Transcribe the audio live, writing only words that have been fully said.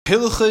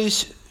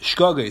Hilchos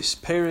Shgagos,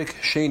 Perik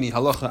Sheni,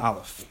 Halacha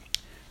Aleph.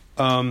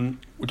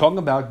 We're talking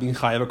about being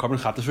chayav a korban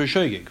chatas for a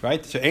shogeg,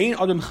 right? So, ein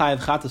adam chayav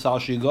chatas al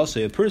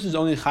shigase. A person is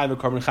only chayav a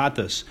korban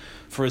chatas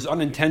for his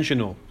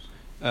unintentional.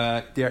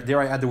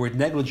 Dare I add the word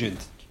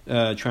negligent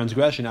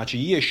transgression? If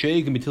he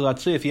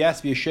has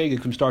to be a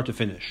shogeg from start to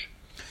finish.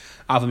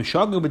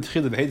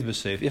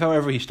 If,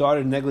 however, he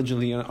started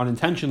negligently,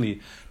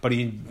 unintentionally, but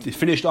he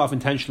finished off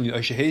intentionally,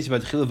 or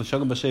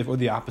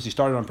the opposite, he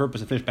started on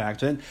purpose and finished by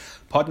accident,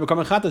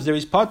 there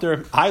is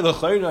potter,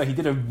 he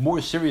did a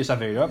more serious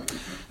avera.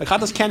 The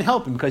chatas can't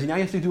help him because now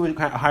he has to do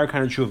a higher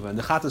kind of tshuva, and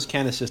the chatas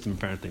can't assist him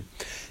apparently.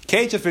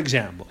 Keita, for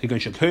example, a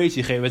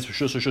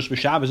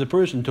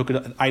person took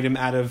an item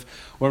out of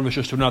one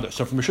rishus to another.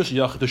 So from rishus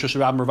yachid to rishus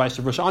rabbim or vice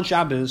versa on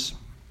Shabbos.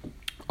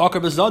 When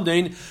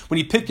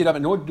he picked it up,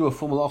 in order to do a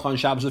full malacha on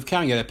Shabbos of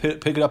carrying it,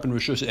 pick it up in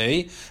Rishus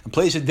A and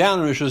place it down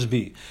in Rishus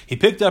B. He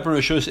picked it up in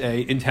Rishus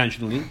A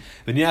intentionally,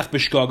 and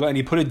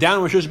he put it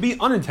down in Rishus B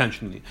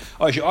unintentionally.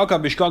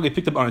 He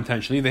picked up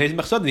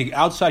unintentionally.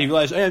 Outside, he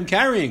realized, hey, I'm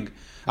carrying.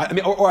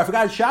 Or I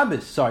forgot it's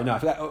Shabbos. Sorry, no, I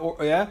forgot.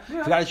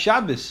 Forgot it's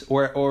Shabbos.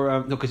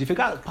 Or no, because he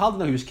forgot. Paul didn't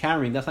know he was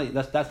carrying. That's not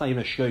even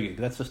a shogeg.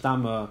 That's just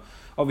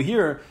over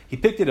here. He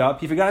picked it up.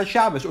 He forgot it's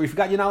Shabbos, or he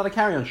forgot you're not allowed to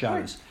carry on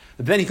Shabbos. Right.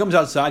 But then he comes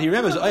outside, he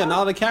remembers, I'm not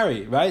allowed to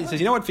carry, right? He says,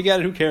 you know what,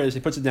 forget it, who cares? He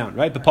puts it down,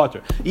 right? The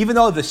potter. Even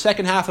though the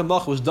second half of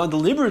Malach was done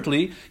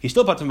deliberately, he's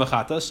still patur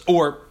mechatas,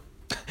 or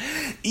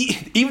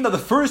even though the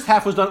first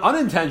half was done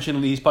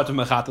unintentionally, he's patur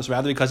mechatas,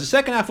 rather, because the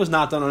second half was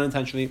not done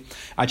unintentionally.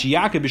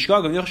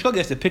 Bishkaga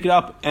has to pick it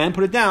up and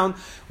put it down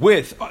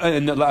with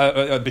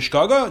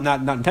bishkaga,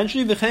 not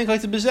intentionally.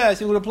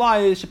 It would apply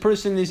if a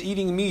person is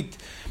eating meat,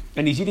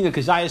 and he's eating a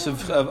kazayas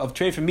of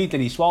tray for meat,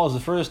 and he swallows the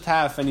first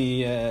half, and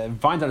he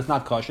finds out it's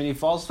not kosher, and he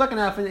falls the second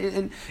half,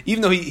 and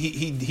even though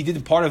he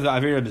did part of the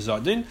avera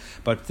bezadin,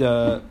 but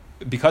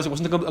because it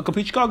wasn't a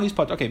complete shkag, he's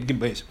part. Okay, give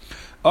me base.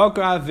 Thank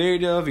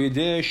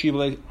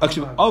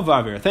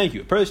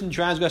you. A person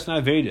transgressed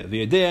an avera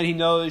v'yadeh, and he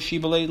knows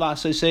shibalei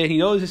lasaseh. He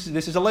knows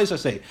this is a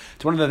lasaseh.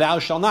 It's one of the thou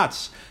shall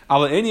nots.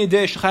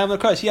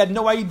 He had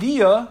no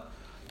idea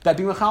that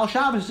being Mechal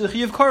Shabbos is a Chi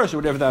of Koros, or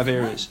whatever that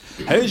avera is.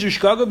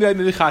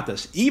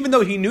 Even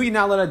though he knew you're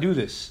not allowed to do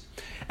this,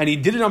 and he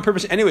did it on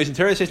purpose anyways, and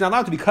Torah says not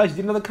allowed to because he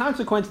didn't know the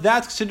consequence,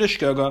 that's considered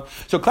Shkaga.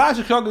 So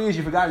classic Shkaga is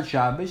you forgot it's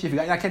Shabbos, you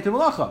forgot you can't do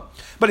Malacha.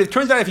 But it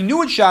turns out if he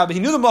knew it's Shabbos,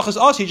 he knew the Malacha is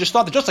also, he just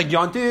thought that just like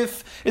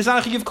Yontif is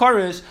not a Chi of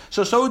Koros,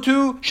 so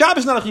too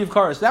Shabbos is not a Chi of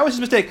Koros. That was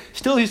his mistake.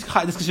 Still he's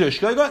considered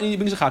Shkaga, and he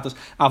brings a Chatas.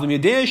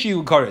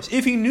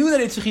 If he knew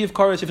that it's a Chi of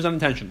Koros, if it's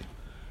unintentional.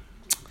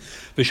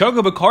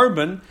 V'Shkaga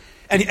b'Korban.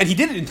 And he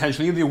did it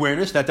intentionally in the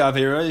awareness that the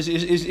avera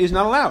is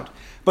not allowed.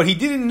 But he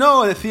didn't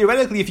know that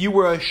theoretically, if he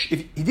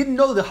didn't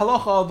know the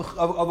halacha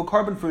of a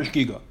korban for a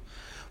shkiga,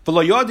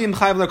 or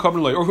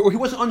he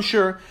wasn't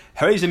unsure,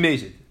 he's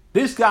amazing.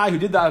 This guy who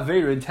did the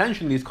avera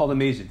intentionally is called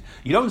amazing.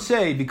 You don't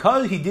say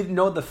because he didn't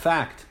know the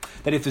fact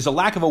that if there's a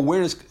lack of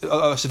awareness,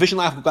 a sufficient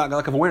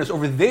lack of awareness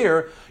over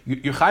there,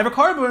 you're chayav a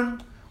korban.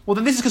 Well,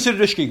 then this is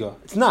considered a shkiga.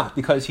 It's not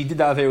because he did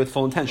the avera with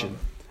full intention.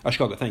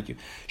 Ashkaga, thank you.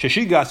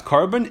 Sheshigas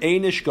korban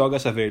einish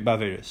shkagas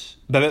baveris.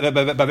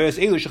 Baveris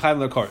elu shechayav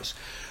lekaris.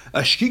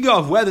 A shkiga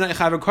of whether or not you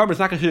have a korban is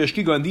not considered a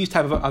shkiga in these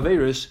type of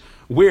averis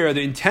where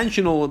the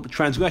intentional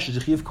transgression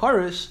is a chi of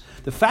karis.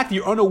 The fact that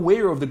you're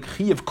unaware of the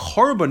chi of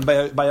korban by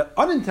an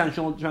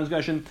unintentional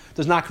transgression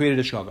does not create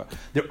a shkiga.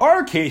 There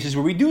are cases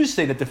where we do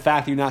say that the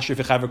fact that you're not sure if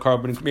you have a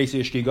korban makes it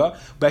a shkiga.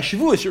 By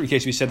shavua, certain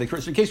case we said that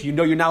certain case you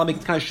know you're not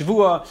making kind of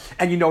shavua,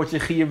 and you know it's a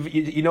chi of,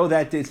 you know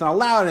that it's not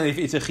allowed, and if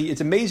it's a chi,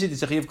 it's amazing,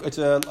 it's a chi of, it's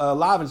a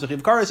lav, it's a chi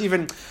of karis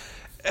even.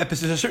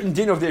 There's a certain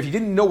din over there. If you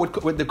didn't know what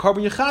the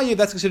korban yechayev,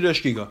 that's considered a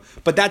shkiga.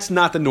 But that's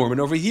not the norm.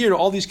 And over here,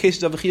 all these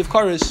cases of a chi of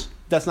karis,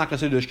 that's not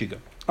considered a shkiga.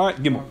 All right,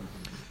 Gimel.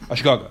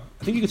 Ashgaga.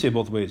 I think you can say it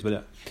both ways,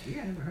 but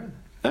yeah, I never heard that.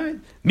 All right.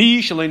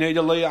 If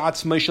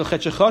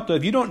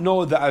you don't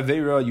know the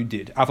avera you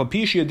did,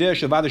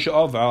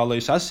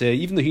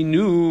 even though he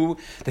knew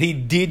that he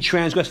did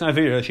transgress an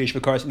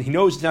avera, and he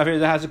knows it's an avera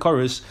that has a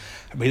chorus,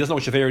 but he doesn't know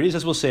which avera it is,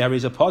 as we'll say,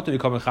 he's part of the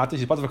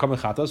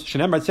chatas.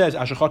 Shenemar says,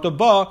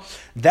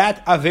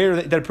 that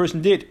avera that a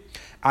person did,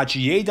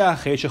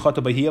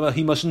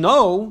 he must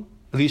know,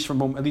 at least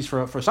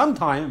for some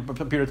time, a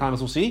period of time,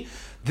 as we'll see,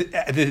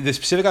 the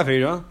specific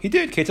avera he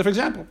did. Keita, for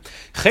example,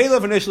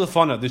 chaylev and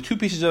neisel. There's two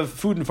pieces of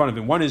food in front of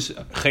him. One is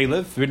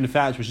chaylev, written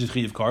fat, which is chi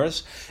of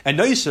karis, and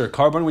neiser,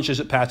 carbon, which is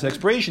past the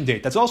expiration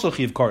date. That's also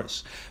chi of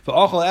karis.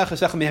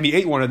 He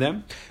ate one of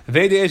them.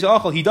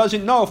 He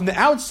doesn't know from the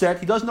outset.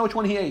 He doesn't know which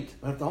one he ate.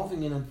 But the whole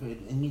thing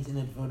it means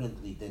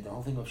inadvertently. The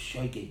whole thing of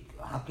shogeg.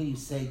 How can you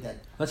say that?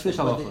 Let's finish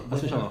halacha.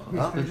 Let's finish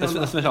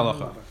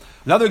halacha.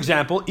 Another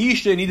example: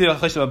 Ishta nida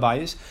chesed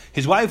abayis.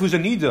 His wife who's a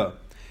nida.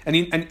 And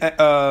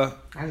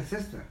his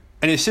sister,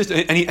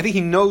 and I think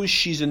he knows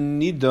she's a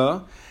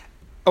nida,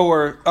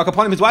 or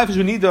upon him, his wife is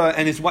a nida,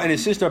 and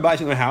his sister are by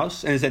in their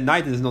house, and it's at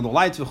night, and there's no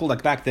lights,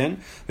 like back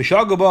then. And he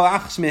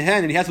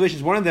has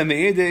relations. One of them,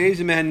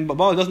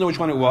 doesn't know which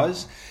one it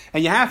was,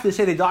 and you have to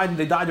say they died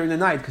during the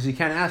night because you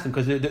can't ask them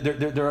because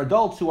they're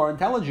adults who are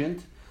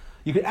intelligent.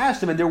 You could ask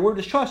them, and their word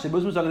is trusted.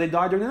 Muslims they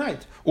died during the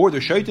night, or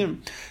they're shaitim.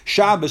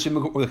 Shabbos or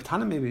the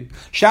Ketana maybe.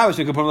 Shabbos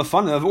you could put on the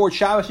fun of, or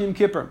Shabbos Yom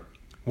Kippur.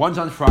 One's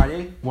on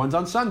Friday, one's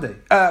on Sunday.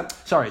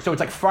 So it's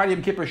like Friday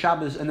Yom Kippur,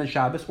 Shabbos, and then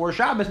Shabbos, or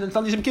Shabbos and then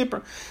Sunday Yom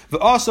Kippur.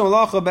 Also, he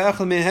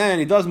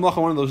does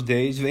malacha one of those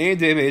days.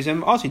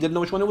 Also, he didn't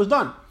know which one it was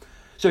done.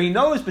 So he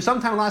knows, but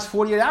sometime in the last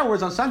 48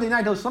 hours, on Sunday night,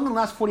 he knows sometime in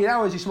the last 48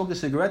 hours he smoked a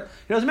cigarette.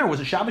 He doesn't remember, was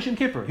it Shabbos Yom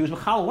Kippur? He was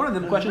Mechal, one of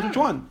them, the question is which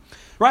one.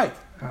 Right.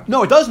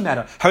 No, it doesn't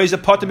matter. How is a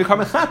pot to become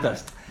a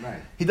chatas?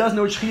 Right. He doesn't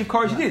know which chiv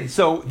cars he did.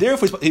 So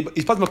therefore,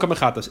 he's pot to become a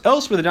chatas.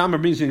 Elsewhere, the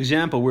Rambam brings an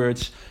example where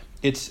it's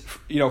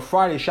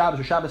Friday, Shabbos,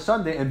 or Shabbos,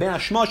 Sunday, and Ben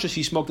Hashmashas,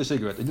 he smoked a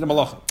cigarette. He did a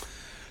malacha.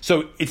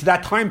 So it's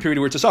that time period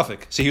where it's a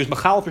suffix. So he was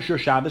Machal for sure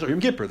Shabbos or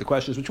Yom Kippur. The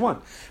question is which one.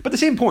 But the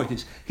same point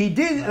is, he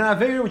did an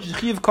Aveira which is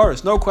Chiv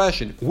Karas, no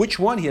question. Which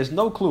one? He has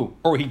no clue.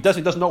 Or he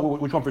doesn't know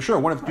which one for sure.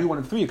 One of two, one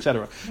of three,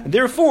 etc. And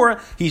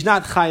therefore, he's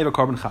not Chayiv a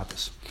carbon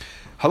Chatas.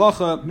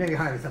 Halacha. Maybe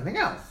hire something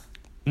else.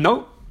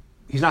 No.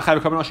 He's not Chayiv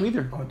a carbon Ashim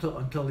either.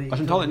 Until the...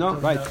 Ashim Tali, no,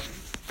 right.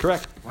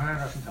 Correct. Why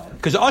not Ashim Tali?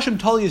 Because the Ashim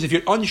Tali is if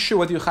you're unsure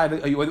whether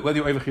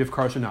you're over Chiv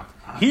Karas or not.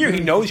 Here he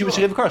knows he was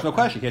Chiv Karas, no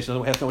question. He has to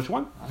know which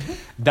one.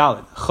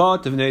 Dalit.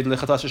 Chat of Nedle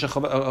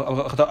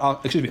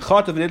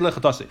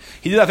Chatase.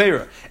 He did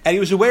Aveira, and he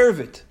was aware of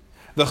it.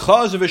 The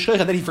Chaz of Eshech,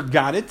 and then he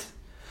forgot it.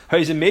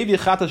 Maybe a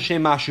Chatas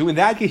Shem Mashu. In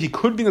that case, he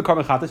could bring a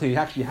carbon Chatas, and he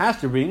actually has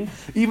to bring,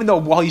 even though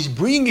while he's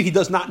bringing it, he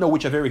does not know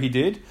which Aveira he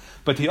did.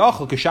 But the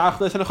Achel,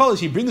 Keshachles, and Acholis,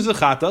 he brings the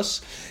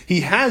Chatas. He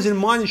has in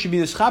mind it should be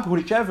the Schap,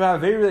 whichever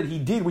Aveira that he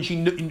did, which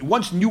he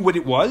once knew what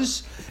it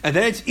was, and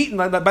then it's eaten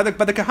by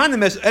the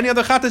Kahanim as any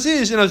other Chatas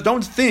is. And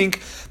don't think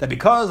that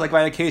because, like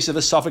by a case of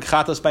a Suffolk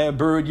Chatas by a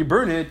bird, you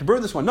burn it, to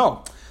burn this one.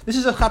 No. This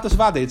is a Chatas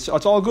Vade. It's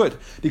all good.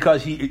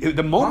 Because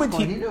one moment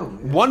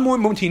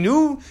he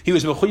knew, he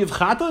was Mechuyev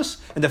Chatas,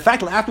 and the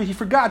fact that after he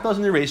forgot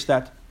doesn't erase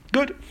that.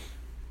 Good.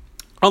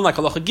 Unlike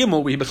Halacha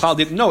Gimel, where he Bechal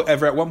didn't know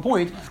ever at one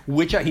point,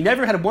 he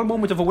never had one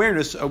moment of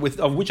awareness of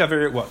which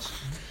Aver it was.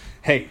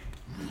 Hey,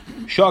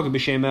 Shag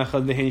B'Shem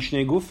Echad V'Hen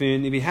Shnei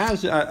Gufin, if he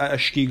has a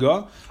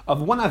shkiga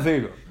of one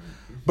Aver,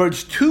 but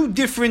it's two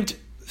different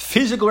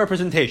physical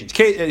representations.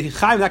 Chayv, in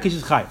that case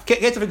is Chayv.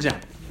 Here's an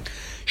example.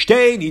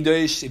 Shtei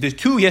nidos. If there's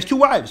two, he has two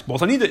wives,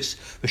 both on nidos.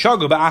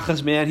 V'shago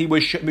ba'achas man, he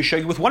was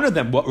mishagig with one of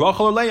them,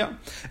 Rachel or Leah.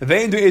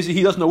 V'endu is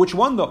he doesn't know which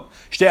one though.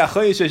 Shtei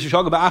achayis says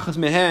v'shago ba'achas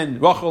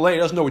mehen, Rachel or Leah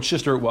doesn't know which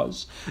sister it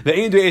was.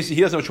 V'endu is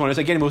he doesn't know which one it is.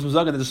 Again, Muslim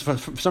zagan that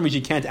for some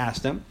reason you can't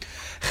ask them.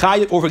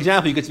 Or for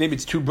example, you could say maybe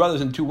it's two brothers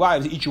and two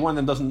wives. Each one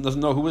of them doesn't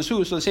know who is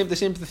who. So the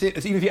same.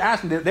 Even if you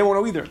ask them, they won't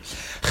know either.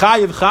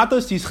 Chayiv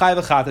chatas, he's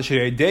chayiv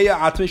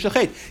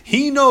chatas.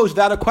 He knows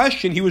that a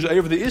question he was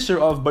over the isser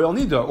of Bayal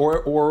Nida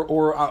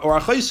or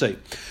Achaysei.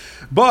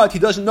 But he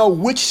doesn't know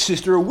which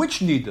sister or which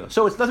nida,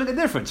 so it doesn't make a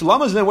difference.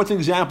 Lamas then, what's an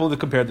example to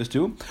compare this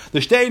to?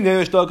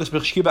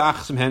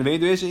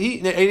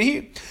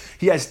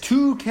 He has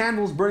two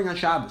candles burning on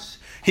Shabbos.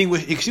 He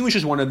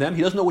extinguishes one of them.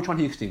 He doesn't know which one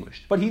he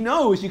extinguished, but he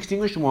knows he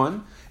extinguished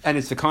one, and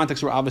it's the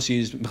context where obviously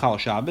is B'chal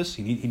Shabbos.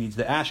 He needs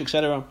the ash,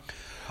 etc.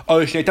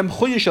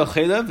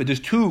 There's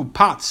two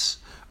pots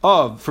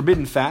of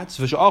forbidden fats.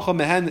 He ate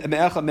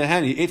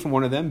from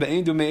one of them.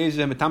 He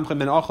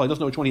doesn't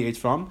know which one he ate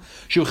from.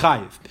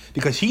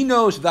 Because he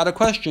knows without a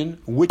question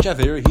which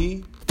aver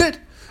he did.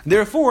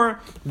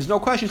 Therefore, there's no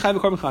question.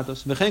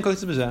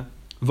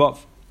 Vav.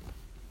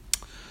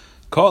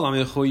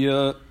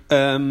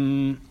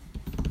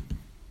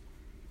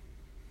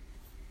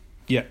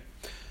 Yeah.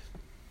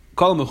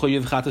 Kol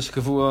mechuyev chatas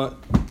kavua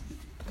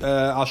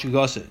al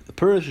shigase. The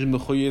Purish is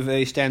mechuyev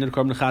a standard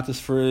carbon chatas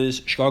for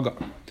his shkaga.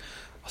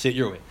 I'll say it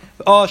your way.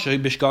 Oh,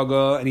 shahid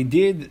bishkaga, and he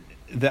did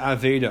the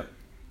aveda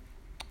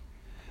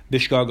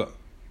bishkaga.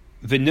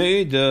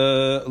 V'nei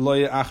the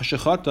loya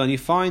achashachata, and he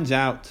finds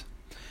out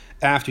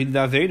after he did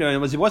the aveda,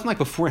 and it wasn't like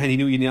beforehand he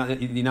knew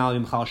Yinal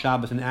Yom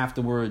Shabbos, and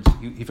afterwards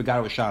he forgot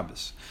it was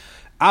Shabbos.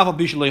 To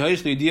decide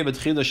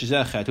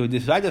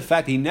the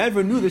fact he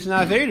never knew this in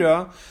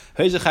Avera,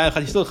 he's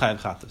still chayav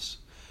chatas.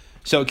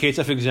 So,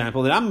 for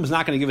example, the Rambam is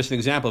not going to give us an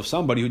example of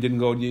somebody who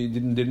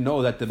didn't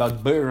know that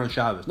about Beir on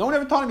Shabbos. No one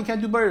ever taught him he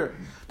can't do Beir.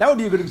 That would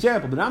be a good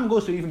example. But the Rambam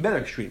goes to an even better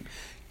extreme.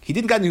 He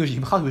didn't get news. He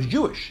was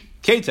Jewish.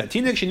 And you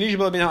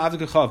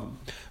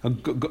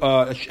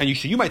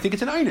might think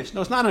it's an einus.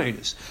 No, it's not an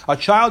einus. A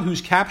child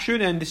who's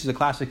captured, and this is a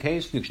classic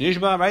case,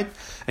 right?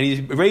 And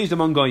he's raised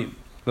among goyim.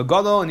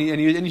 And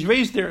he's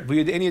raised there.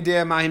 He doesn't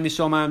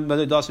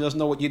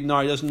know what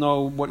Yidnar, he doesn't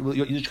know what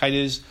Yiddishkeit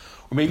is,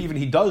 or maybe even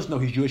he does know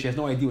he's Jewish. He has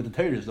no idea what the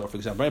Torah is, though. For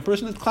example, right? A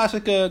person is a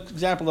classic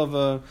example of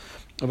a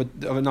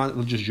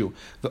non-religious Jew.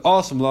 The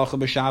awesome malacha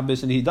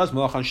b'Shabbos, and he does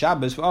malacha on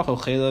Shabbos.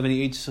 And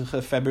he eats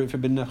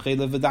forbidden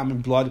chaylev, v'dam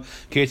and blood.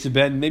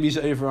 Maybe he's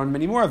over on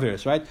many more of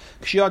this, right?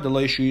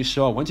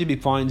 Once he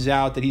finds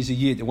out that he's a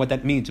Yid and what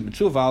that means,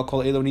 mitzvah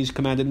call Elon, he's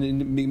commanded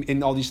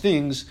in all these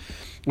things,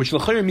 which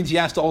l'chayr means he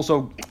has to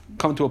also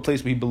come to a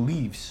place where he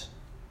believes,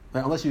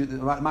 right? Unless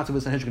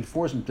Matzav Sanhedrin can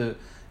force him to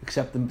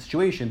accept the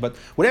situation. But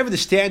whatever the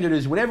standard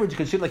is, whatever it's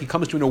considered like he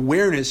comes to an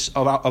awareness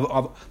of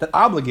that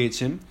obligates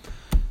him.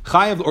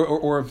 Chayev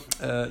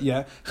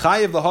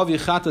Chayev lahavi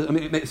chatas. I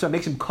mean, so it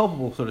makes him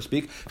culpable, so to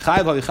speak.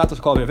 Chayev lahavi chatas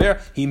kol aver.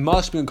 He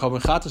must be in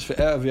culpable chatas for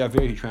every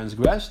aver he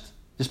transgressed,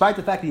 despite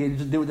the fact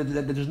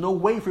that there's no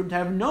way for him to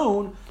have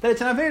known that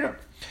it's an avera.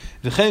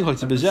 Did he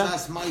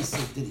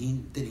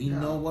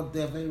know what the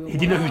avera was? He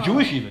didn't know he was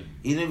Jewish even.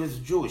 He knew he was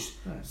Jewish.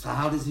 So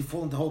how does he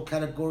fall into the whole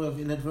category of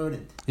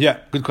inadvertent? Yeah,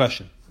 good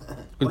question.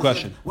 Good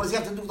question. What does he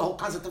have to do with the whole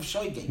concept of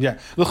shoygate? Yeah.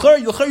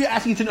 You're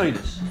asking to know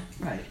this.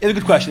 Right. It's a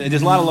good question.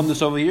 There's a lot of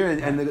alumnus over here,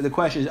 and the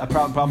question is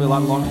probably a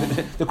lot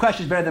longer. The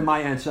question is better than my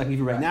answer I can give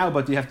you right now,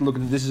 but you have to look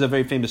at this. Is a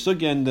very famous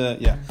sugya, and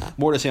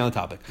more to say on the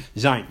topic.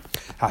 Zayin.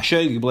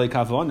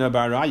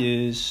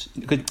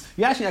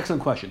 You're asking an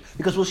excellent question,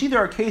 because we'll see there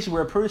are cases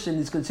where a person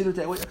is considered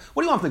to, what do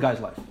you want from the guy's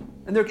life?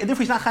 And therefore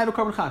he's not chayav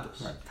korban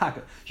chatos. Right.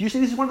 Taka. You're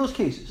saying this is one of those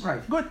cases.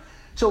 Right. Good.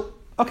 So,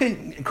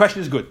 okay,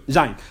 question is good.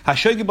 Zayin.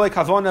 Hashogi b'lei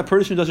kavana, a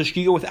person who does a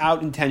shkiga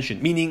without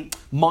intention, meaning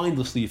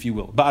mindlessly, if you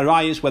will.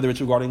 Ba'arayis, whether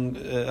it's regarding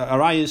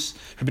arayis,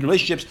 forbidden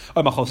relationships,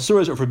 or machal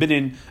suras, or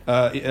forbidden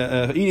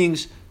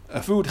eatings,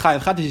 food,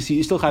 chayav chatas,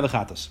 is still chayav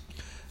chatas.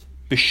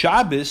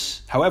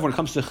 B'Shabbos, however, when it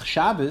comes to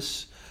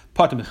Shabbos,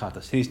 Pater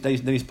mechatas.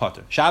 Then he's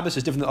pater. Shabbos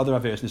is different than other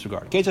averos in this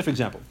regard. Okay, so for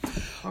example,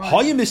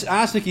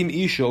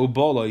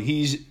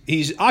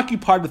 he's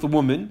occupied with a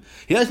woman.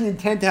 He doesn't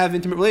intend to have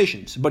intimate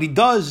relations, but he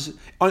does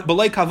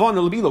belay kavan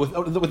or libilo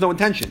with no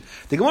intention.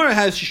 The Gemara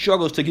has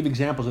struggles to give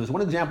examples of this.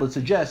 One example it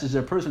suggests is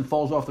that a person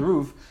falls off the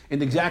roof in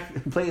the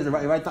exact place at the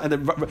right time, the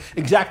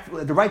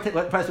right place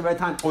at the right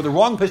time, or the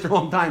wrong place at the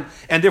wrong time,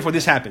 and therefore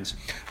this happens.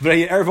 But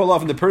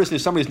and the person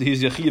is somebody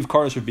he's a chiv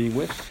karas for being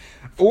with.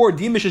 Or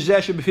he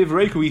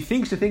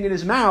thinks the thing in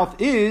his mouth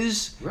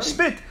is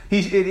spit.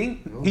 He's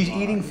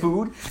eating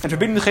food, and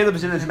forbidden the chalev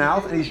is in his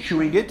mouth, and he's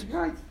chewing it.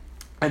 Right.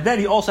 And then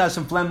he also has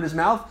some phlegm in his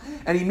mouth,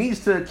 and he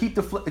means to keep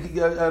the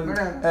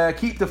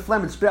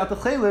phlegm and spit out the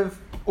chalev.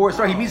 Or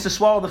sorry, he means to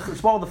swallow the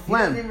phlegm. He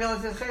doesn't even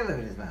realize there's chalev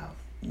in his mouth.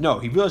 No,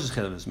 he realizes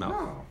chalev in his mouth.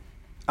 No.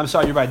 I'm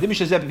sorry, you're right.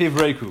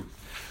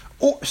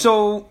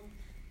 So.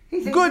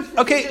 Good.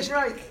 Okay.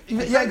 Right.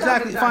 Yeah.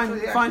 Exactly.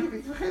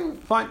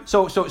 Fine.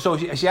 So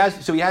he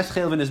has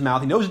chalev in his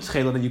mouth. He knows it's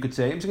chalev, and you could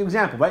say, it's an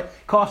example, right?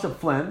 Coughs up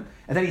phlegm,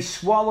 and then he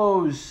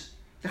swallows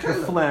the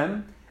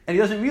phlegm, and he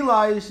doesn't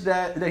realize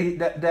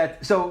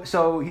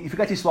so he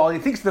forgets he swallowed. He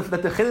thinks that the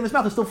chalev in his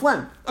mouth is still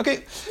phlegm.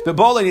 Okay. The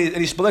ball and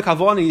he swallows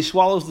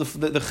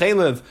the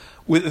chalev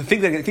with the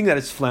thing that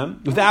it's phlegm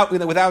without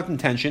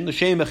intention. The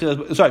shame but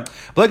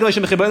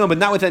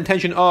not with the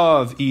intention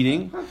of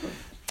eating.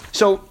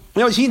 So.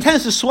 He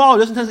intends to swallow.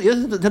 He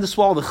doesn't intend to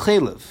swallow the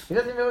chalev. He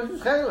doesn't even know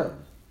it's chalev.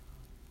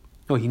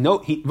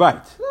 No,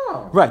 right.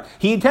 No. Right.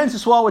 He intends to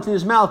swallow what's in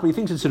his mouth, but he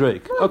thinks it's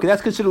reik. Right. Okay,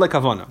 that's considered like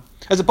kavana.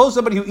 As opposed to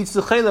somebody who eats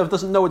the chalev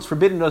doesn't know it's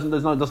forbidden, doesn't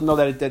know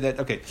that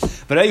okay.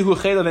 But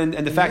chalev and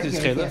the fact that it's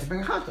chalev.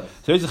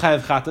 So he's a chayav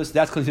chatas.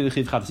 That's considered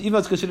chayav chatas, even though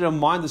it's considered a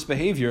mindless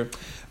behavior.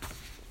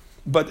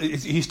 But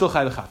he's still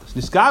chayav chatas.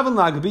 Niskaven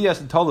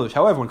la'gbiyas tolush.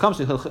 However, when it comes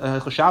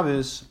to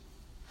Shabbos,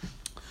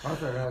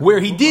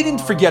 where he didn't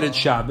forget it's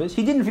Shabbos,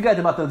 he didn't forget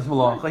about the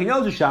malacha. He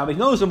knows it's Shabbos. He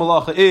knows the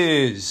malacha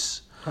is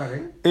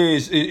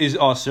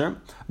aser.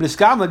 But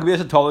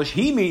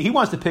he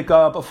wants to pick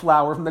up a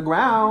flower from the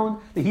ground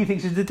that he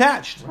thinks is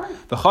detached.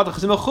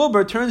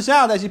 The turns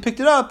out as he picked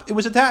it up, it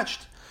was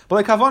attached. But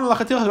like kavan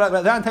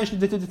that intention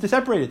to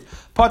separate it.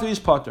 Pater is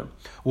pater.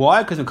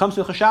 Why? Because when it comes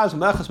to Shabbos,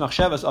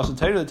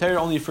 the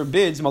Torah only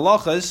forbids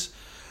malachas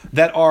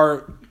that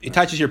are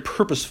attaches here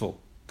purposeful.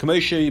 As we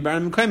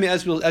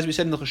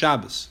said in the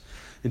Shabbos,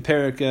 in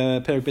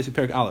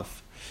Perik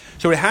Aleph.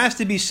 So it has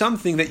to be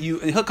something that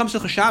when it comes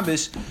to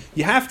Shabbos,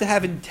 you have to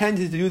have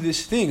intended to do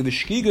this thing. The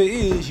shkiga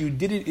is you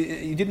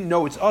didn't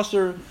know it's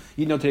Aser,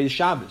 you know today's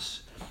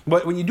Shabbos.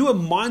 But when you do a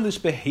mindless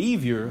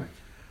behavior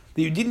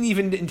that you didn't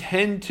even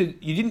intend to,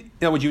 you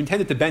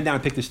intended to bend down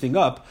and pick this thing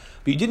up,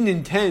 but you didn't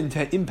intend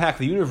to impact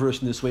the universe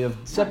in this way of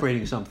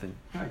separating something.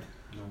 Right.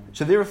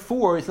 So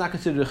therefore, it's not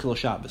considered a chil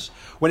Shabbos.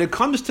 When it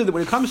comes to the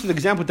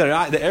example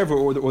that the ever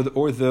or the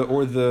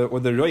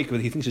roik that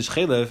he thinks is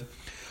chelev,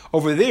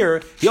 over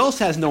there he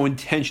also has no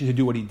intention to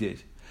do what he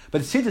did.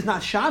 But since it's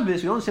not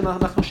Shabbos, we don't say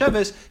Malach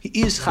Shabbos. He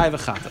is chayav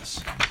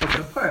chatas.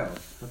 The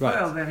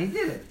pearl, then he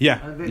did it.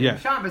 Yeah.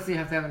 Shabbos, you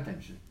have to have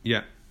intention.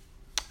 Yeah.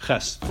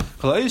 Ches. A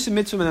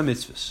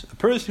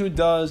person who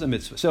does a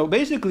mitzvah. So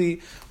basically,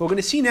 what we're going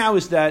to see now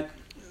is that,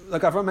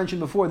 like I've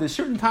mentioned before, there's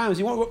certain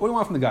times, what do you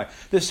want from the guy?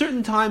 There's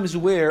certain times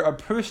where a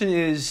person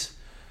is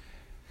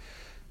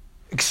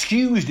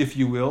excused, if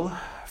you will,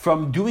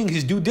 from doing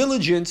his due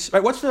diligence.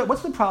 Right? What's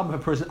the problem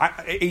if a person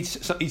eats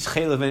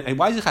chalev and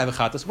why is it chayav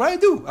chatas? What did I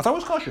do? I thought it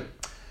was kosher.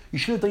 You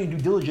should have done your due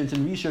diligence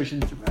and research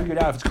and figured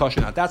out if it's kosher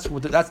or not. That's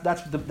what the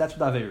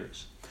aver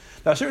is.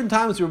 There are certain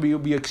times where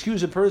we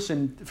excuse a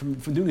person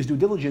from doing his due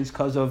diligence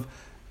because of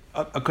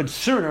a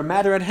concern or a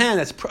matter at hand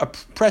that's a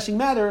pressing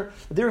matter.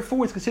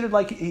 Therefore, it's considered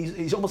like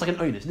he's almost like an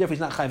oinus. Therefore, he's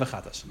not chayav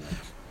chatas.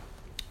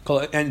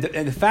 And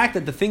the fact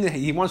that the thing that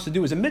he wants to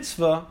do is a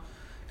mitzvah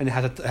and it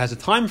has a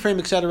time frame,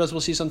 etc., as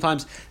we'll see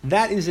sometimes,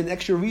 that is an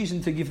extra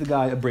reason to give the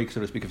guy a break,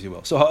 so to speak, if you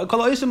will. So, a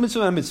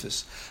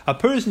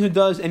person who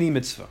does any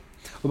mitzvah,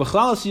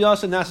 While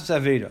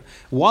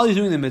he's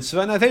doing the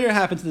mitzvah, an avera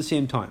happens at the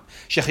same time.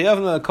 It's an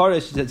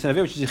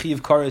avera which is a chi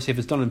of kares if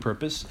it's done on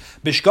purpose.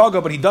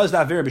 Bishgaga, but he does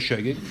that avera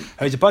b'shogeg.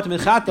 He's patur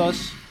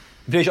mechatas.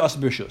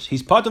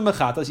 He's part of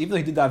mechatas, even though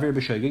he did the avera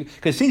b'shogeg,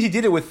 because since he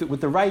did it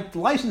with the right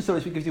license, so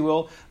to speak, if you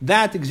will,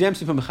 that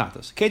exempts him from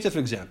mechatas. Ketzah, for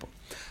example.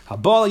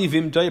 Habal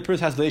Yivimta, a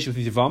person has a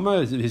relationship with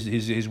Yivama,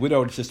 his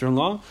widowed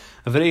sister-in-law,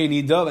 but she's a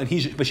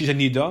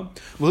nida.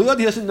 Well,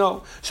 he doesn't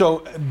know.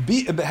 So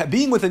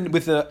being with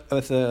the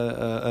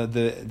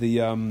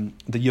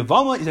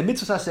Yivama is a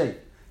mitzvah saseh.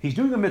 He's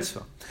doing a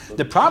mitzvah.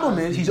 The problem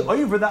is he's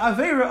over the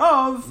avera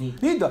of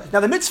nida. Now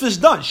the mitzvah is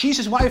done. She's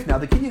his wife now.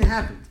 The kinyan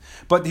happened.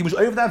 But he was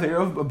over the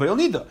avera of Baal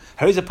Nida.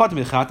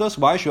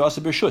 Why should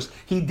also bershus?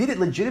 He did it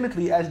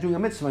legitimately as doing a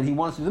mitzvah, and he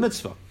wants to do the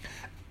mitzvah.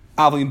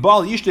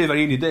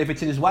 If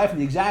it's in his wife in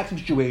the exact same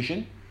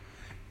situation,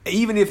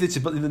 even if it's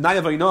the night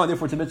of Arina,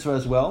 therefore it's a mitzvah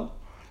as well.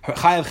 He's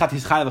chayav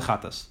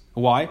chatas.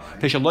 Why?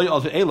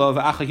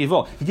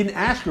 He didn't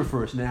ask her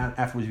first, and then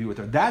afterwards be with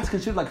her. That's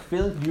considered like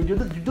failing to do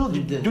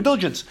due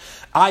diligence.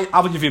 They're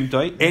not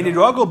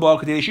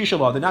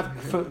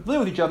familiar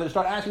with each other.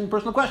 Start asking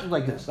personal questions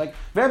like this, like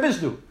ver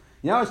bisnu.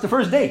 It's the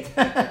first date,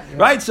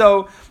 right?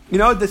 So,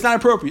 that's not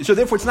appropriate. So,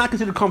 therefore, it's not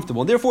considered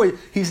comfortable. Therefore,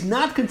 he's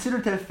not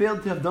considered to have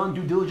failed to have done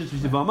due diligence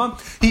with Zivama.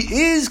 He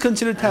is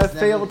considered to have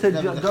failed to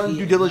have done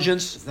due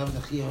diligence. That's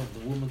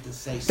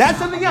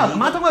something else. I'm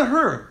not talking about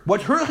her.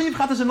 What her chiyav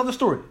chat is another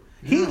story.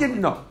 He didn't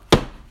know.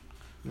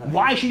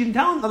 Why she didn't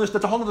tell him? That's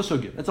a whole other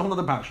sugya. That's a whole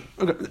other parasha.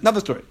 Okay, another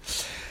story.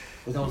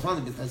 Because I was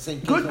wondering, because the same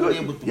case good.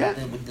 With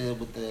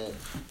the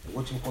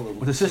what you call it?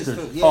 With the sisters.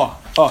 Yeah.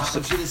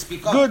 So she didn't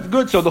speak up.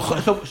 Good. So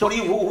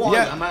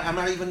yeah. I'm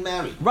not even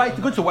married. Right.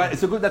 Good. So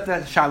it's a good that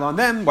shala on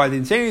them. Why they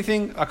didn't say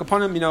anything?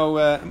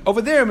 Akaponim,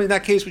 over there in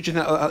that case, which is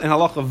in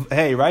halach of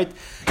hey, right?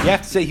 You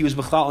have to say he was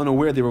bichlal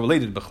unaware they were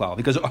related to bichlal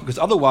because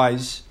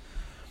otherwise.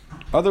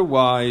 All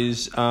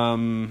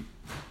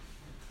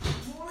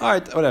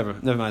right, whatever.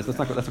 Never mind. Let's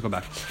not go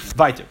back.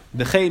 Weiter.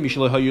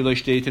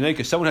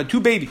 Someone had two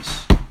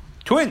babies.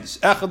 Twins.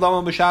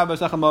 One,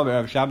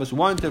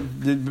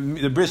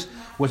 the bris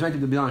was meant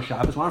to be on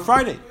Shabbos, one on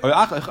Friday. Or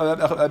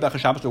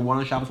one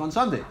on Shabbos, one on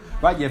Sunday.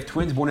 Right? You have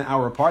twins born an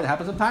hour apart. It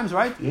happens sometimes,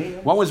 right?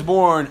 Yeah. One was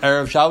born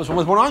Erev Shabbos, one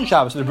was born on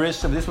Shabbos. So the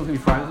bris, this one's going to be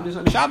Friday, this one's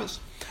going to be Shabbos.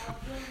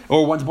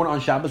 Or one's born on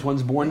Shabbos,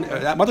 one's born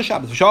at Mother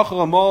Shabbos. And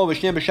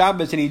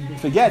he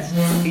forgets.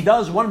 He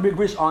does one big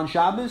bris on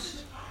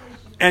Shabbos.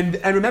 And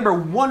remember,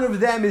 one of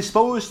them is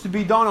supposed to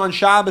be done on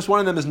Shabbos, one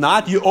of them is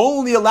not. You're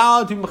only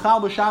allowed to be Mechal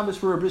B'Shabbos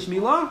for a bris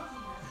milah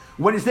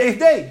when it's the 8th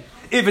day.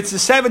 If it's the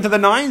 7th or the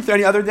 9th or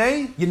any other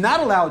day, you're not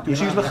allowed to.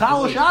 So he's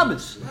Mechal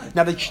Shabbos.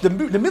 Now the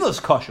milah is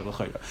kosher.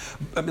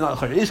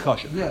 It is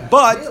kosher.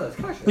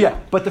 Yeah,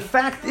 but the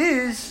fact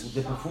is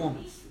the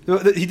performance.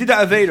 He did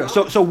that aveda.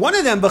 So one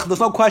of them, there's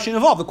no question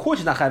involved. Of course,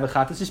 he's not chayv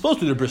chatas. He's supposed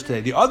to do the bris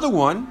today. The other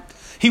one,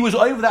 he was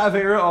over the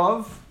aveda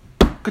of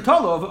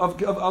Katala of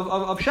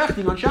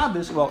shechting on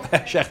Shabbos. Well,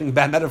 shechting,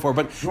 bad metaphor,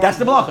 but that's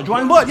the malacha,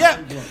 drawing blood.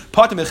 Yeah.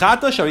 Part of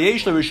mechatas,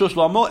 shareyesh le'rishus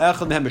lamo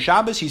echad mehem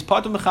b'Shabbos. He's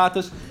part of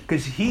mechatas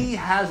because he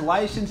has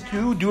license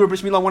to do a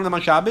bris milah, one of them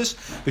on Shabbos.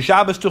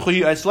 B'Shabbos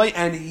tuchayu etzlei,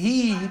 and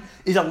he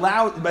is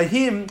allowed by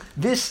him.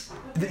 This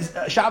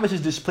Shabbos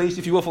is displaced,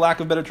 if you will, for lack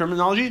of better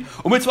terminology.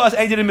 U'mitzvah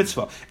ended in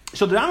mitzvah.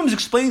 So the Rambam is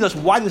explaining to us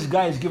why this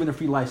guy is given a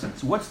free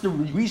license. What's the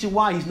reason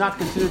why he's not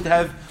considered to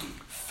have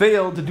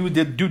failed to do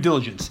due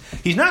diligence?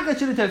 He's not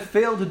considered to have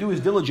failed to do his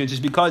diligence is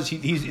because he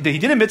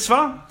did a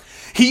mitzvah.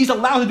 He's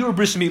allowed to do a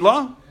bris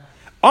milah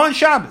on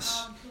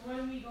Shabbos,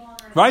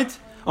 right?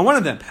 On one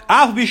of them,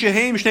 despite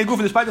the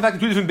fact that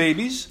two different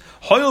babies,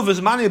 and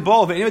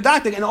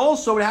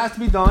also it has to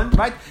be done,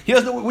 right? He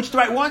doesn't know which is the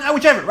right one,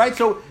 whichever, right?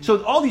 So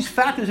all these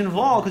factors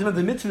involved because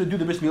the mitzvah to do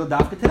the bris milah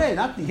dafka today.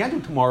 You can't do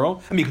it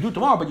tomorrow. I mean, you can do it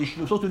tomorrow, but you're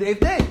supposed to do the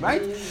 8th day,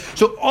 right?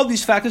 So all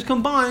these factors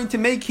combine to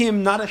make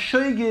him not a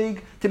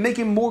shogeg, to make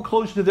him more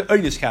close to the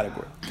earnest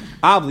category.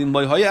 What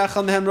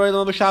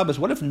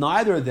if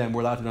neither of them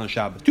were allowed to be on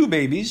Shabbos? Two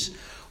babies.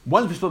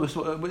 Neither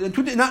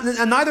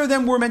of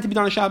them were meant to be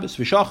done on Shabbos.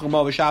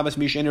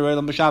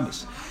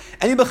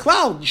 And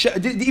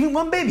even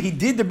one baby, he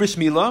did the bris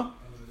milah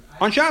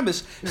on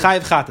Shabbos.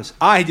 Chayav chatas.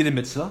 He did a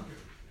mitzvah.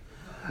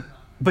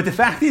 But the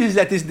fact is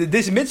that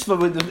this mitzvah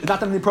was not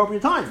done at the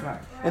appropriate time.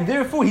 And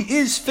therefore, he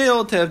is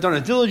failed to have done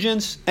a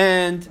diligence,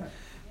 and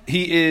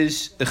he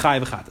is a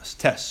chayav chatas.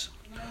 Tess.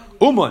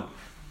 Uman,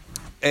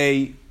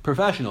 a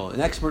professional,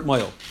 an expert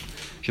male.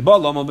 He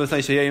comes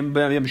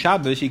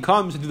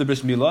to do the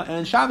bris milah,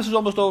 and Shabbos is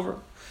almost over.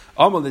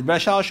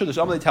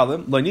 They tell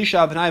him,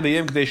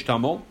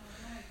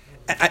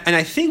 and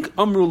I think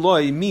Amru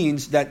Loi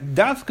means that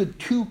dafka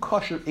two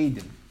kosher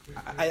edim.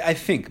 I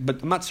think,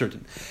 but I'm not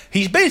certain.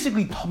 He's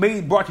basically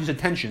brought to his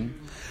attention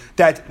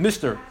that,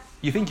 Mister,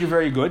 you think you're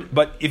very good,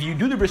 but if you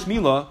do the bris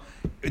milah,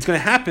 it's going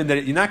to happen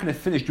that you're not going to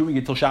finish doing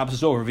it till Shabbos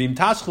is over. If you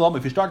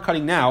start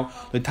cutting now,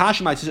 the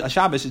Tashmite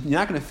Shabbos, you're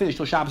not going to finish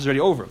till Shabbos is already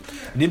over.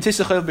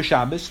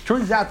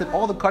 Turns out that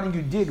all the cutting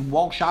you did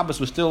while Shabbos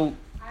was still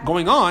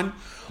going on,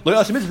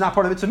 is not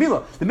part of the mitzvah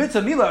milah. The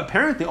mitzvah milah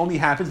apparently only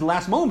happens the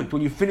last moment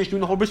when you finish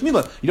doing the whole bris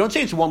milah. You don't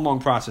say it's one long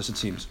process. It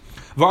seems.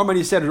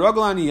 Varmani said,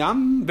 "Raglani,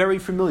 I'm very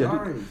familiar.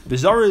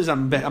 Bizaris,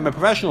 I'm a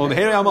professional.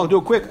 I'll do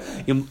it quick.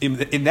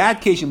 In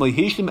that case, if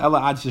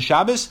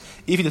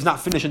he does not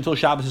finish until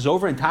Shabbos is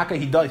over, and Taka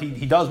he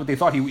does what they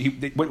thought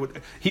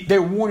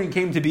their warning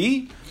came to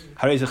be.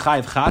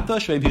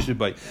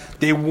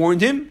 They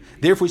warned him.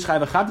 Therefore, he's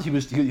chayav chatas.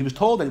 He was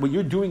told that what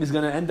you're doing is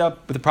going to end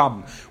up with a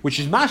problem. Which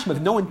is mashma.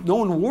 If no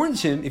one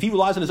warns him, if he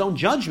relies on his own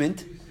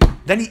judgment,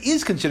 then he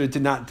is considered to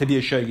be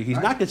a shogeg. He's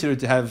not considered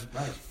to have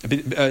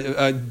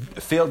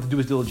failed to do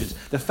his diligence.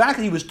 The fact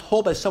that he was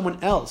told by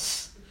someone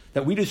else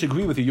that we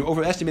disagree with you, you're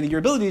overestimating your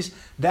abilities,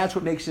 that's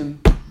what makes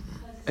him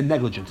a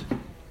negligent.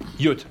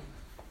 Yud.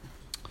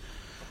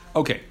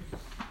 Okay.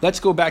 Let's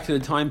go back to the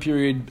time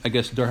period, I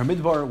guess, Dar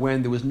HaMidbar,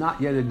 when there was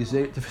not yet,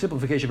 for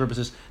simplification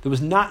purposes, there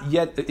was not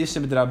yet an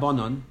Isim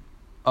D'Rabbanan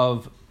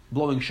of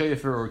blowing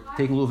shofar or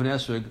taking lulav and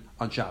esrog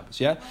on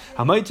Shabbos. Yeah,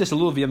 a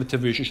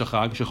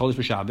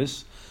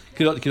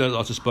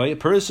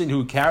person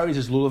who carries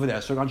his lulav and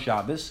esrog on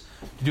Shabbos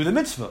to do the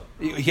mitzvah,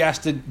 he has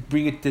to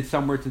bring it to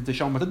somewhere to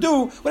show him what to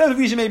do, whatever the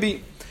reason may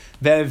be.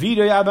 And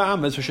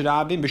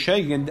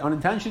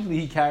unintentionally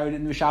he carried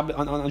it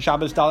on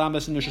Shabbos Tal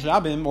Amas and Rosh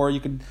Hashanah, or you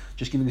could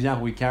just give an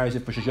example. He carries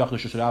it for Sheshach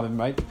Rosh Hashanah,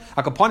 right?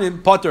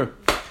 Akapanim Potter,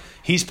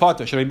 he's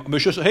Potter.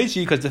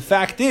 Because the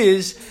fact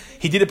is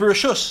he did it for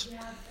Rishus.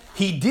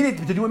 He did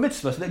it to do a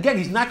mitzvah. So again,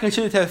 he's not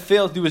considered to have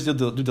failed to do his due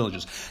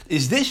diligence.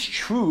 Is this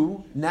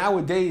true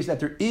nowadays that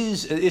there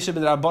is an Isser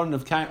B'Rabbanan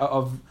of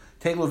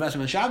taking lulav and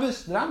esrog on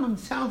Shabbos? The Rambam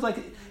sounds like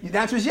the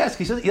answer is yes.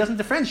 He doesn't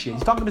differentiate.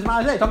 He's talking to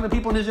Bismillah, talking to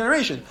people in his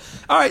generation.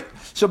 All right.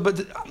 So,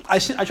 but I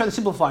try to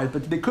simplify it.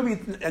 But they could be,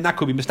 and not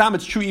could be. Mistam,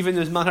 it's true even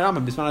in Bismillah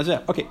Rambam.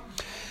 Bismillah. Okay.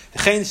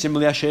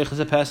 Similarly, a sheikh is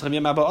a Pesach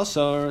Yom Abba,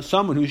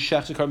 someone who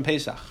shechs a korban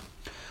Pesach,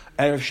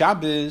 erev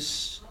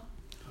Shabbos.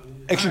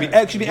 Excuse me,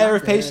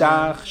 erev Pesach,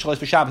 Shalosh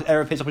b'Shabbos,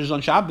 erev Pesach which is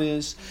on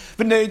Shabbos.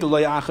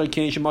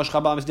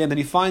 Then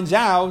he finds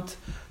out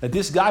that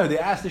this guy who they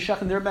asked to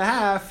shech on their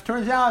behalf,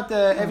 turns out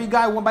every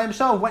guy went by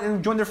himself, went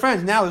and joined their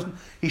friends. Now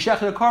he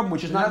sheched a carbon,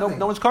 which is not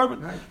no one's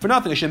carbon, right. For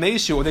nothing.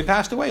 Or they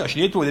passed away. Or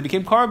they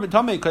became carbon.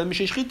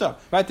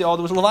 Right? There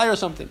was a lie or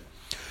something.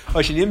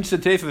 Or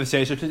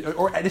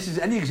this is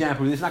any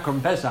example. This is not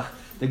korban Pesach.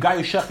 The guy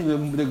who's shechting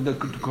the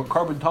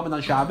carbon tamid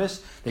on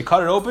Shabbos, they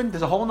cut it open.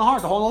 There's a hole in the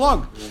heart, a hole in the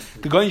lung.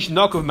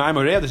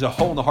 There's a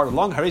hole in the heart of the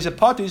lung. He's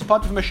potter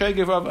from a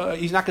shogeg.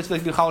 He's not considered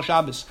to be chal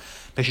Shabbos.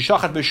 He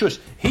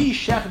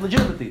shechted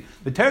legitimately.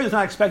 The Torah does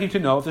not expect you to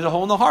know if there's a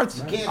hole in the heart.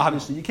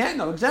 Obviously, you can't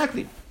know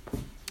exactly.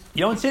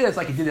 You don't say that it's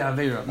like he did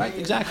Avera, right?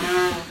 Exactly.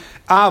 If,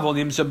 however,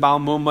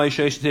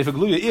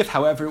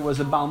 it was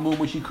a balmum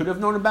which he could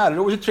have known about it, or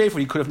it was a treifa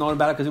he could have known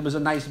about it because it was a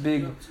nice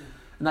big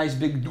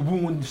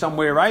wound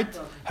somewhere, right?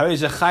 He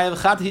should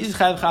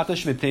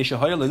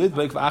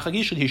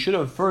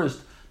have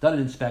first done an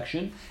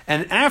inspection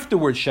and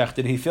afterwards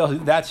shechted. He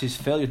failed. That's his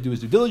failure to do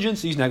his due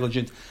diligence. He's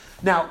negligent.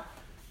 Now,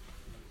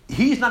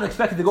 he's not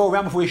expected to go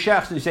around before he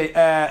shechs and say,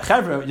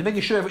 "Chevra, you're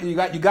making sure you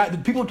got the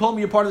people who told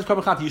me you're part of this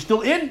korban chata. You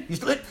still in? You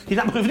still in?" He's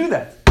not going to do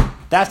that.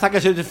 That's not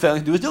considered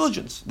failing to do his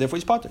diligence. Therefore,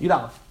 he's part of Yud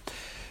Aleph.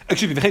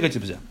 Excuse me.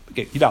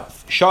 Okay, Yud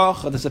Aleph.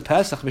 Shach that's a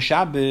Pesach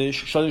b'Shabbos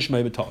shalish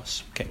shmei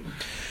b'tos. Okay,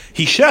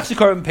 he shechs the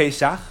korban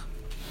Pesach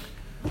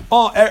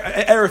on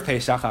erev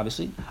Pesach,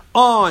 obviously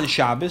on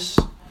Shabbos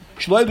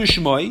shloidu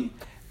shmoi,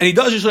 and he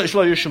does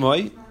shloidu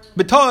shmoi.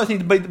 But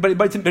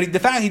the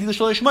fact he did the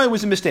shloidu shmoi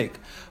was a mistake.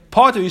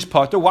 Potter is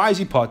potter. Why is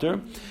he potter?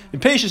 The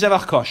patient is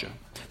evach kosher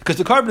because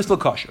the carbon is still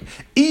kosher.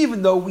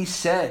 Even though we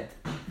said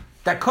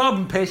that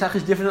carbon Pesach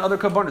is different than other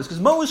carbonas, because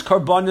most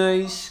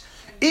carbonas,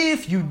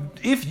 if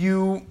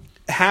you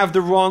have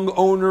the wrong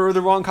owner or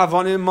the wrong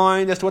kavanah in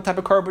mind as to what type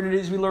of carbon it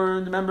is, we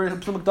learned. Remember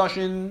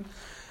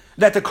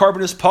that the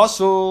carbon is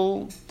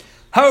puzzle.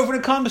 However, when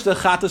it comes to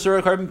chatas or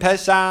carbon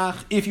Pesach,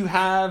 if you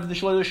have the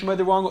shloidu shmoi,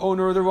 the wrong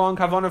owner or the wrong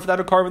kavanah for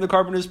that carbon, the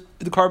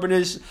carbon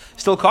is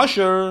still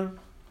kosher.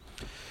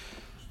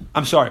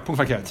 I'm sorry,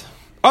 punkt verkehrt.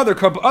 Other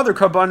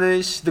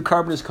carbonas, the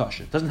carbon is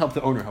kosher. Doesn't help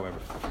the owner, however.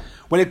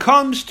 When it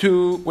comes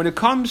to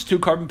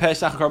carbon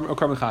Pesach or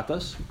carbon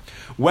chatas,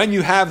 when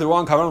you have the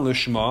wrong carbon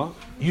lishma,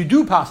 you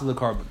do pass the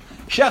carbon.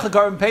 Shech the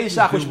carbon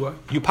Pesach, which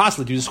you pass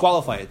it, you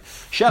disqualify it.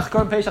 Shech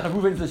carbon Pesach, I've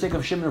proven for the sake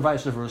of Shimon or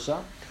vice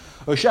versa.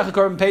 Or Shech the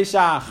carbon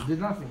Pesach did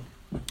nothing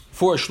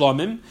for a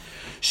shlomim.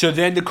 So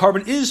then the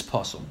carbon is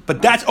puzzle.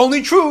 But that's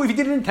only true if he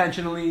did it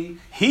intentionally.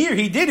 Here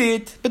he did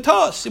it, but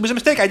toss. It was a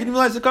mistake. I didn't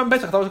realize the carbon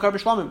Pesach. I thought it was a carbon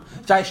shlomim.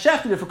 So I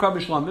shechted it for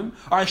carbon shlomim,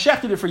 or I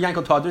shechted it for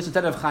Yankel Tadris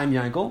instead of Chaim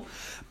Yankel.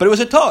 But it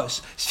was a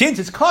toss. Since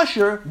it's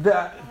kosher,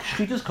 the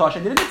shechita is kosher.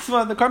 I did a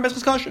mitzvah. The carbon Pesach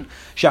is kosher.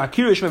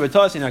 Sha'akira shmei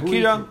b'toss in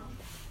akira.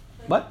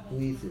 What?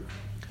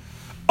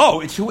 Oh,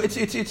 it's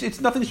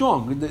nothing's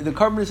wrong. The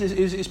carbon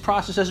is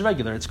processed as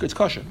regular. It's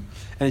kosher.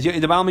 And it's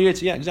the Baal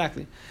Miyitz, yeah,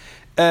 exactly.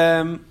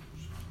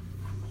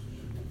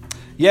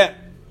 Yeah.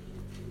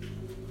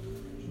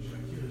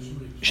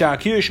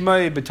 Shakir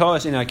shmoi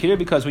b'tos in akir,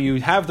 because when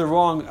you have the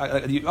wrong,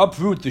 you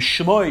uproot the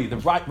shmoi, the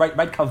right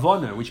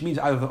kavana, which means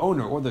either the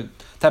owner or the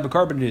type of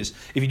carbon it is.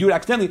 If you do it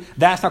accidentally,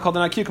 that's not called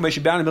an akir.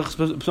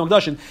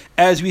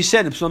 As we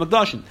said in Psalm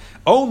Makdashin,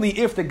 only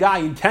if the guy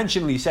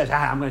intentionally says,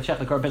 "I'm going to check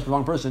the carbon for the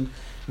wrong person,"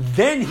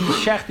 then he's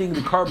shechting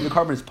the carbon. The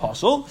carbon is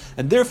possible,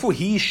 and therefore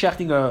he's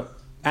shechting a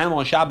animal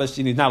on Shabbos,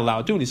 and he's not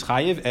allowed to, and he's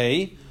chayiv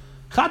a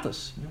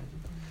chatas.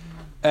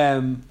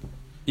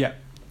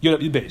 Your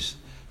base.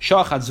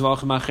 What if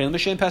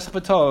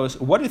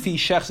he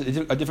shechs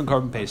a different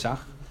carbon Pesach?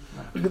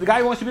 The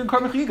guy wants to be in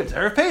carbon chiyuga. It's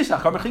Erev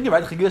Pesach. Carbon chiyuga,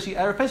 right? Chiyuga is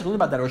Erev Pesach. We're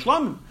about that or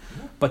shlamim.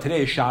 But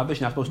today is Shabbos.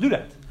 You're not supposed to do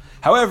that.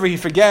 However, he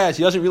forgets.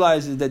 He doesn't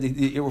realize that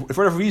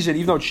for whatever reason,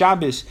 even though it's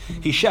Shabbos,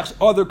 he shechs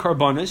other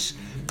karbanis,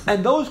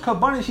 and those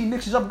karbanis he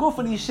mixes up guf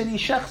and he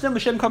shechs them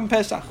l'shem carbon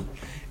Pesach.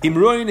 If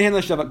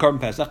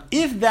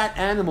that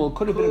animal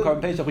could have been a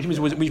carbon Pesach, which means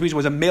it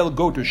was a male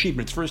goat or sheep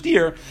in its first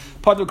year,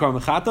 part of a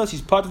carbon chatas,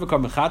 he's part of a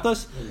carbon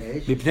chatas,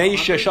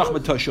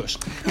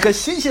 because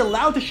since he's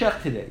allowed to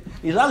shech today,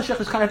 he's allowed to shech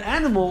this kind of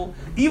animal,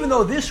 even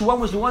though this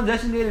one was the one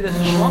designated as a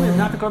shlamim,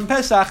 not the carbon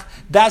Pesach,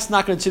 that's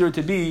not considered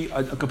to be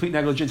a complete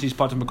negligence. He's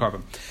part of a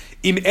carbon.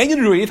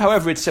 If,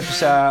 however, it's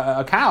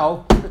a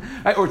cow,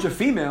 right, or it's a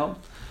female,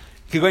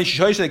 or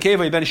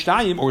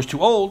it's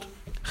too old,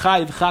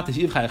 that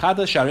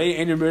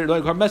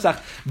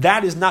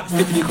is not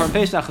fit to be carbon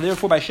Pesach.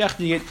 Therefore, by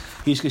shechting it,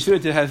 he's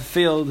considered to have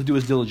failed to do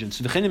his diligence.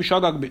 The person who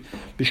shechs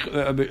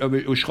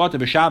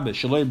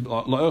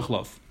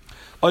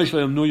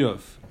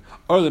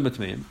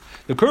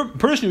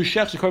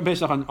the carbon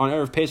Pesach on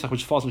Erev Pesach,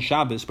 which falls on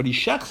Shabbos, but he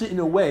shechs it in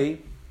a way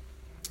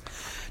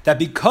that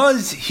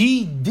because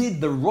he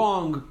did the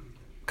wrong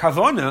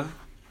kavana,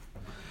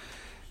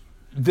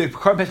 the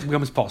carbon Pesach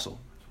becomes possible.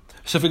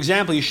 So, for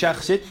example, he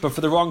shechs it, but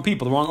for the wrong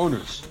people, the wrong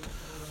owners,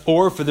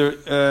 or for the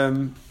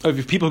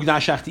people who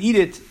not shech to eat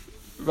it,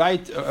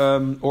 right?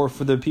 Or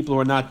for the people who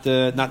are not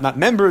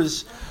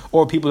members,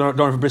 or people who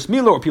don't have bris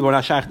milah, or people who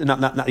are not shech, not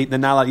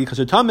allowed to eat because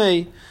they're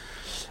tamei.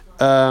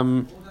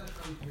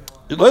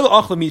 Loyal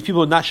achla means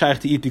people who are not shech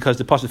to eat because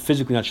the person is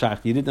physically not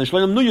shech to eat it, and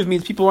shloim nuyev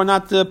means people who are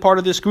not part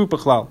of this group of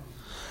klal.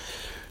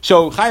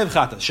 So chayav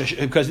chatas,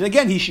 because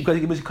again because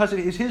it was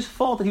his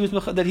fault that the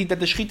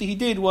shechita he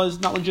did was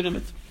not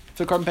legitimate.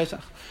 For carbon Pesach.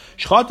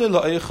 What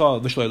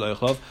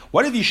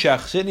if he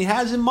shechs it and he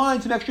has in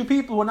mind some extra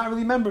people who are not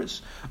really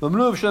members?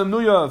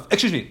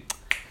 Excuse me.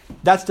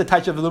 That's the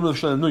type of the lumul of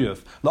shalom nuyav.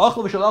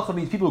 La'achal v'shalachal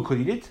means people who could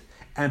eat it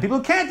and people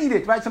who can't eat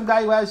it. Right? Some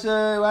guy who has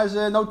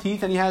no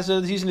teeth and he has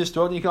a disease in his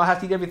throat and you can have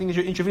to eat everything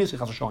intravenously.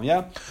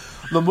 Yeah.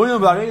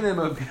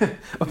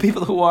 Of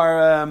people who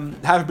are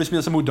have bris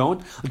milah, some who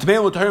don't. Some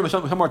are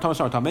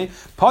tamei.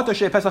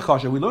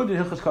 We learned in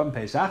Hilchos Carbon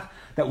Pesach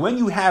that when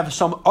you have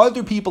some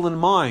other people in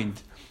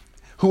mind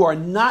who are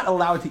not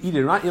allowed to eat it,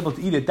 or not able to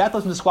eat it, that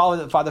doesn't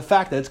disqualify the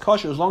fact that it's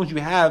kosher as long as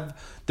you have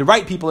the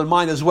right people in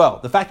mind as well.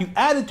 The fact you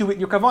added to it in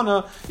your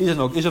kavanah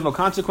is of no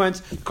consequence.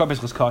 The carbon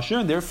Pesach is kosher,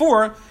 and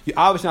therefore, you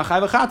obviously not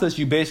chayv chatas,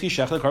 you basically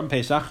shech the carbon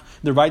Pesach in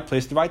the right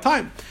place at the right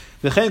time.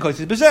 The chen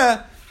kosis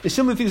bezeh is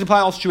similar things apply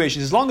in all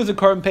situations. As long as the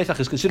carbon Pesach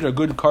is considered a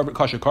good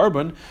kosher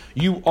carbon,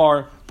 you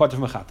are part of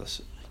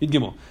mechatas. Yid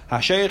Gimel.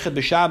 Hasheichet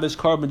b'Shabbos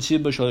carbon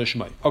tzibah shalosh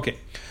shmai. Okay.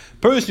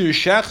 Person who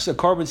shechs a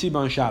carbon tzibah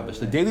on Shabbos,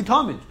 the daily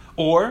Talmud,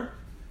 or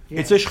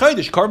it's a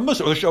shchaydish, carbon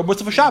musaf, or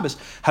musaf for Shabbos.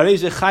 Harei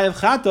ze chayav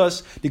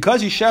chatas, because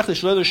he shech the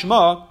shalei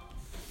l'shma,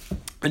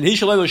 and his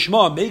shalei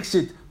l'shma makes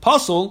it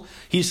puzzle,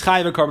 he's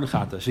chayav a carbon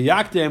chatas. So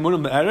yakte emunah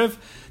me'erev.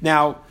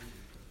 Now,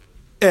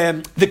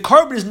 the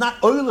carbon is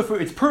not oil for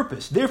its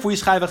purpose, therefore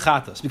he's chayav a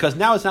chatas, because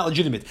now it's not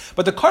legitimate.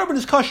 But the carbon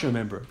is kosher,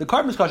 remember. The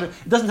carbon is kosher,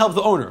 it doesn't help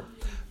the owner.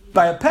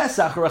 By a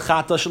Pesach or a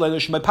Chata, Shalei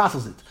L'Shmai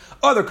passes it.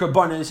 Other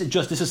carbonis, it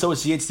just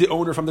disassociates the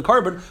owner from the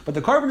carbon, but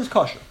the carbon is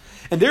kosher.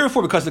 And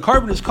therefore, because the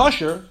carbon is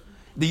kosher,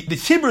 the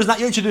tzibur is not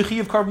yet to the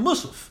of carbon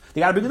musaf.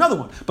 They got to bring another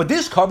one. But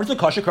this carbon is a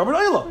kosher carbon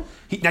oil.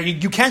 Now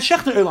you can't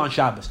shech the oil on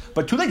Shabbos,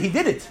 but too late he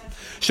did it.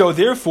 So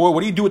therefore, what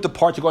do you do with the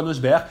parts that go on the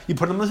mizbeach? You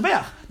put them on the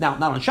mizbeach. Now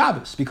not on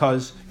Shabbos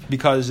because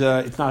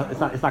it's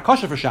not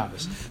kosher for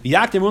Shabbos. The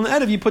yaktim will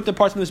end if you put the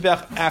parts on the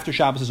mizbeach after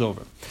Shabbos is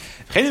over.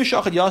 A person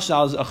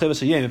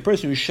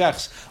who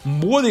shechs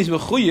more than he's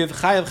mechuyev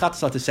chayav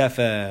chatas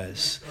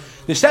atesefes.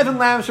 The 7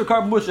 lambs for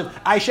carbon musaf,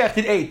 I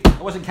shechted 8.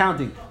 I wasn't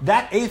counting.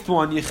 That 8th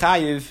one you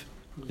chayiv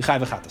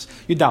chatas.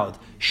 You daled.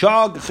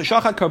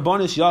 Shachat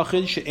karbonis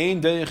yachid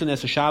she'ein derech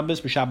nes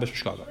Shabbos b'Shabbos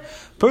b'shkaga.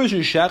 Person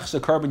who shechs a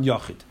carbon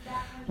yachid,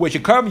 which a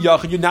carbon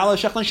yachid you're not allowed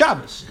to shech on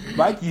Shabbos,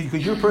 right?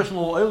 Because your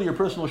personal oil, your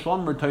personal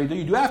shalom or taida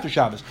you do after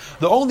Shabbos.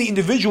 The only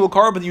individual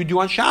carbon that you do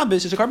on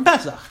Shabbos is a carbon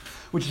Pesach,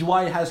 which is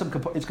why it has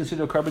it's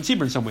considered a carbon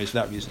tzibur in some ways for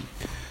that reason.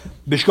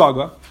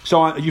 B'shkaga.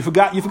 So you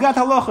forgot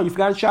halacha, you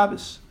forgot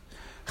Shabbos.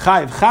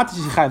 Chayiv chatas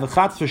is chayiv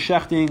chatas for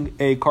shechting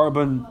a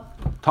carbon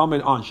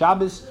talmud on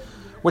Shabbos.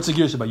 What's the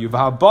gears about you?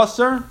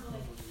 V'habasar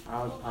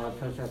Mutter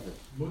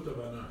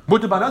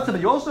b'hana, but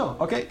you also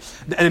okay.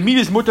 And the meat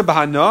is mutter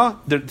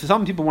b'hana.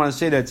 Some people want to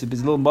say that it's a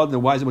little mud.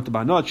 Why is it mutter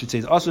b'hana? It should say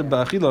it's asur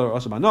b'achila or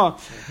asur b'hana.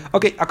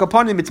 Okay,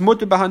 akapanim, it's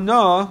mutter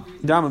b'hana.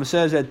 The Rambam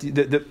says that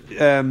the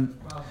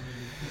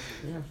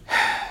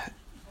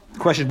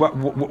question is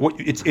what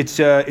it's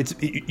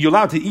you're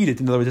allowed to eat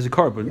it. In other words, it's a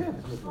carbon. Yeah.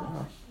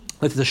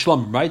 It's a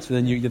shlum, right? So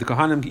then the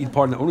kohanim eat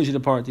part and the owners eat a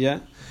part.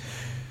 Yeah.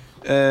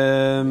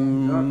 I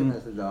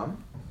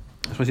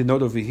just want to see a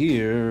note over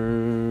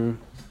here.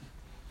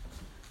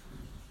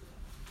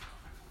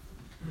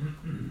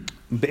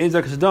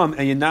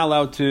 And you're not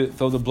allowed to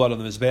throw the blood on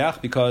the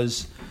mizbeach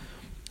because,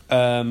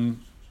 you're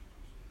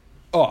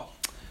not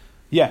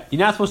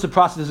supposed to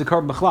process as a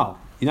carbon b'chlal.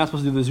 You're not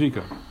supposed to do the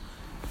zrika,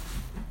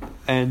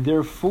 and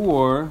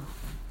therefore,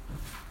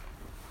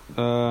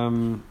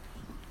 for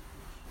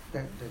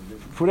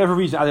whatever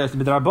reason, either it's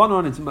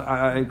midrabanon,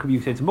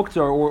 you say it's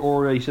muktzah,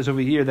 or he says over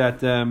here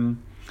that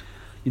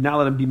you're not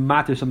allowed to be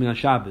matter something on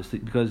Shabbos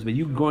because when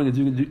you going and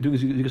doing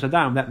zrika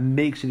sadam, that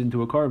makes it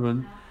into a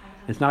carbon.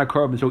 It's not a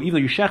carbon, so even though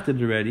you shechted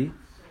it already,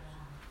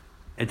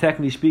 and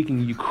technically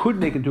speaking, you could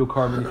make it into a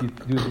carbon if you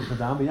do zrika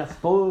sadam, but you're not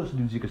supposed to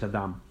do zrika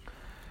sadam.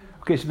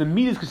 Okay, so the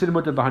meat is considered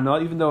mutter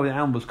b'hana, even though the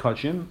animal was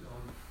kachim,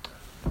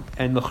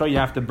 and l'chor you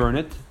have to burn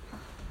it.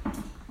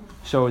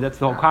 So that's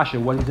the whole kasha.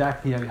 What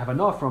exactly you have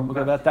enough from?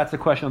 Okay, that's the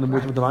question on the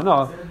mutter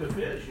b'hana.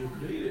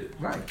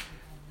 Right.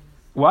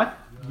 What?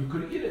 You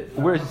could eat it.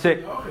 Where does it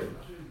say? Okay.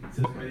 It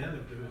says by the end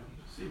of the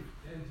seed.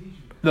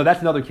 No,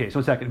 that's another case.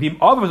 1 second.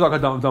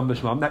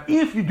 Now,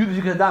 if you do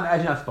the zrika sadam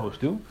as you're not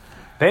supposed to,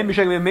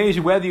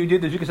 whether you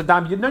did the zrika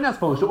sadam, you're not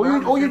supposed to,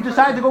 or you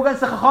decided to go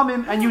against the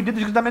chachamim and you did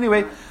the zrika sadam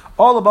anyway.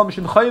 All about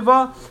mishin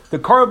chayva, the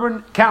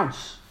carbon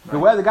counts. The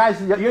way the guys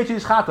yoytzi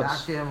is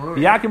chatas,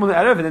 yakim on the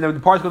erev, and then the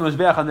parts go to the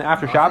mizbeach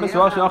after Shabbos.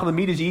 So also the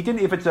meat is eaten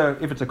if it's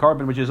a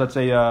carbon, which is let's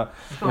say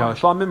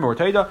shlamim or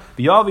teida.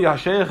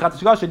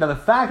 Now the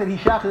fact that he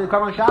shachted the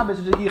carbon on Shabbos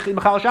is a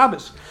mechal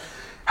Shabbos.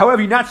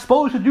 However, you're not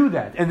supposed to do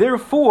that, and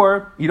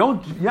therefore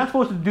you're not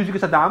supposed to do zrika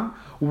sadam.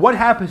 What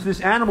happens to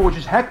this animal which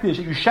is hektish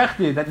that you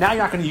shechted that now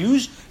you're not going to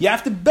use? You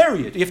have to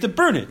bury it. You have to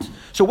burn it.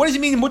 So what does it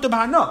mean mutter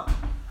b'hana?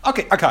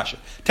 Okay, akasha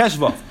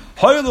tesvav.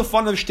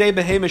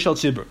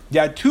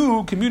 There are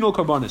two communal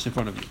karbanis in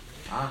front of you.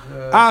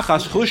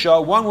 Achas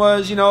chusha. One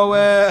was,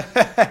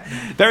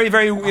 very,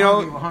 very,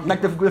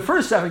 like the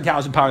first 7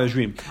 cows in Parashas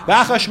Dream.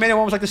 Achas shmena.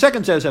 One was like the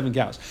second set of 7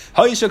 cows.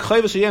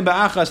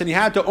 And he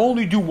had to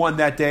only do one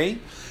that day.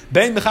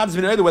 Ben mechatas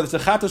ben whether it's the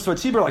chatas for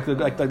tzibur,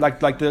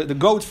 like the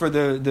goat for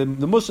the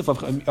musaf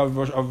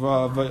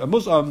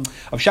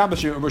of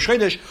Shabbos or Rosh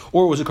Chodesh,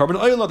 or it was a carbon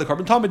oila, the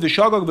carbon tamid, the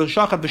shagog, the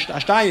shachat, the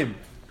ashtayim.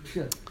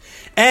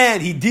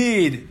 And he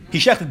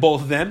shechted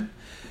both of them.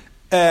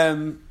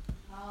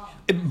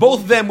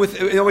 Both of them with,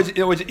 in other words,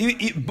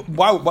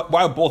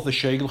 why both the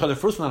shegig? The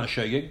first one not a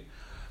shegig,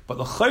 but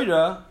the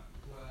chayra,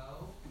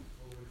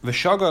 the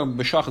shagog,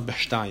 the shachat, the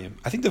ashtayim.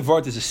 I think the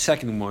vart is the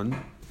second one.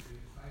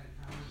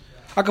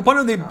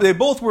 Akapanim, they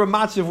both were a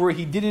matzav where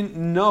he didn't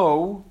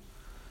know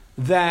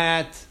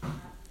that.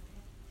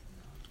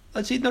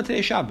 Let's see, no,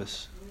 today's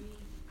Shabbos.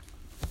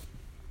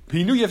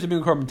 He knew you have to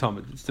bring a carbon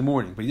tamid. It's the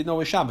morning, but he didn't know it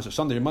was Shabbos or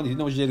Sunday or Monday. He didn't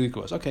know which day of the week it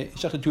was. Okay, he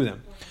shechted 2 of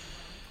them.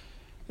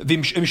 If he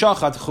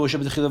shechted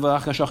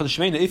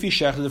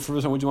the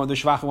first one, would you want the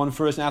shvach one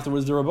first, and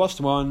afterwards the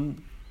robust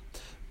one?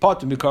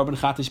 Pot to carbon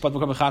chatas, pot to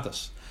carbon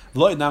chatas.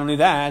 Not only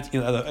that,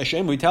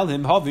 Hashem, we tell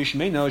him,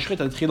 even though you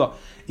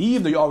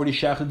already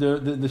shechted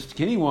the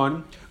skinny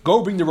one,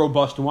 go bring the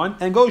robust one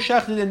and go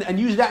shech it and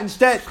use that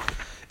instead.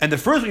 And the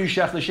first one you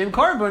shech the shem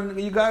carbon,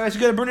 you guys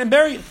got to burn it and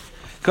bury it.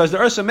 Because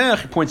the Ur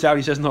Samech points out,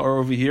 he says in the Ur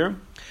over here,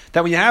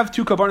 that when you have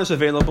 2 karbanos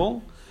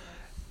available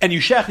and you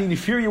shech the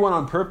inferior one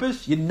on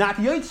purpose, you're not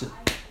yotzei.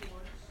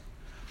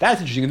 That's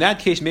interesting. In that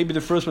case, maybe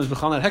the first one is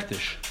b'chal not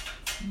hektish.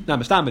 No,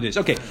 Mistam it is.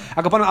 Okay.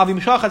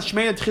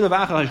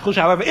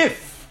 However,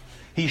 if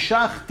he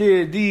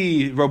shachted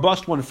the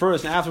robust one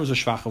first and afterwards the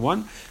shvacha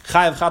one,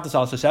 chayav chatas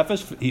al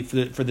sesefes.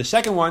 For the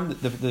second one,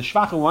 the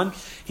shvacha one,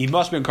 he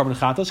must be in carbon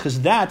chatas because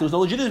that there was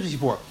no legitimacy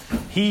for.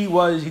 He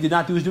did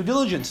not do his due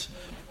diligence.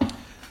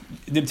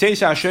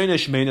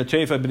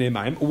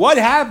 What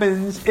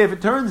happens if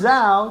it turns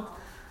out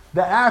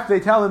that after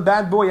they tell him,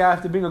 bad boy, you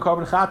have to bring a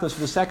carbon chatas for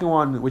the second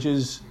one, which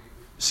is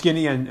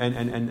skinny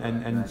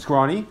and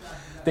scrawny?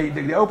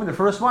 They open the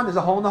first one, there's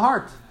a hole in the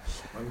heart.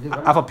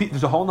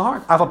 There's a hole in the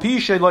heart.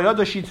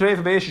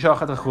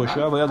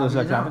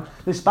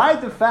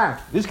 Despite the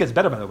fact, this gets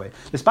better by the way,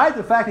 despite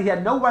the fact that he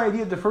had no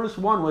idea the first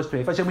one was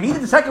treif. I said when he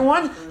did the second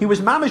one, he was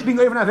mamish being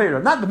over an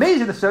avera. Not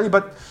amazing necessarily,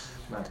 but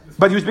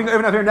he was being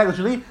over an avera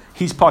negligently.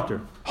 He's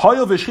potter. Since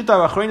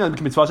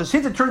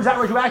it turns out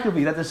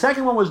retroactively that the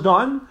second one was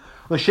done,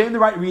 l'shem the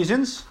right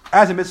reasons,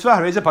 as a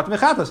mitzvah,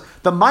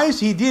 the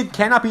mice he did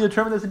cannot be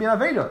determined as to be an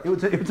avera.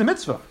 It's a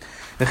mitzvah.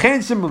 The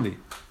chen similarly.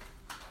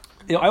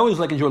 I always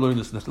enjoy learning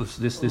this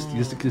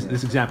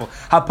example.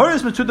 A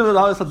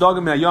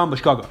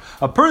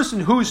person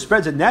who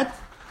spreads a net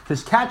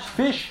to catch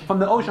fish from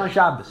the ocean on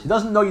Shabbos. He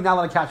doesn't know you're not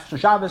allowed to catch fish on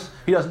Shabbos.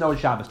 He doesn't know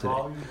it's Shabbos today.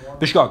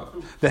 Bishgaga.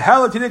 The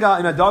hell of tiniga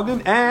in a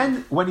dogim,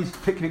 and when he's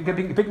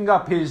picking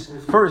up his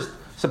first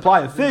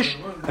supply of fish,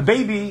 a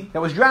baby that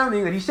was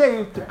drowning that he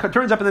saved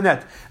turns up in the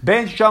net.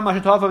 Whether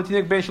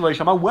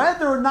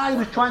or not he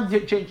was trying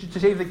to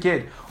save the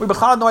kid, we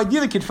had no idea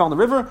the kid fell in the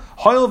river.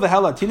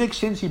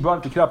 Since he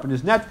brought the kid up in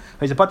his net,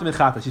 he's a patim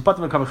mechatas. He's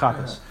patim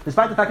mechatas.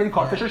 Despite the fact that he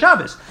caught fish on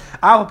Shabbos.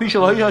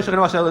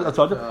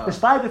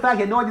 Despite the fact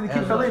he had no idea the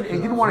kid fell in and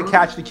he didn't want to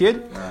catch the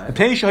kid,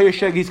 he's a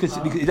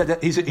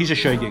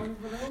shogig.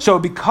 So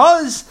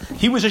because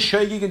he was a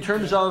shogig in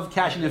terms of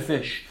catching the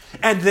fish,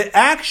 and the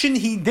action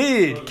he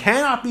did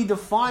cannot be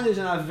defined as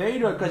an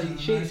aveda because he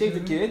saved the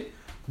kid,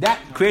 that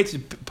creates a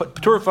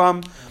patur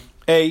from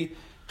a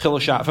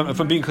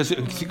from being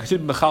considered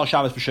mechal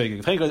Shabbos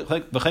b'shogig.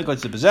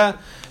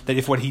 That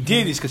if what he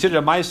did is considered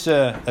a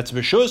ma'aseh that's a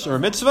reshus or a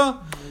mitzvah,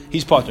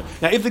 he's patur.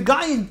 Now, if the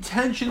guy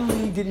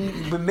intentionally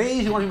didn't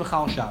b'meiz, he wanted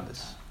mechal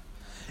Shabbos,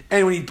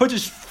 and when he puts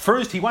his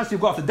first, he wants to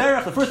go off the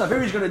derech. The first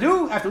avera he's going to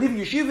do after leaving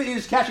yeshiva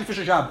is catching fish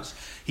on Shabbos.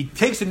 He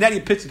takes the net, he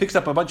picks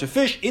up a bunch of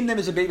fish. In them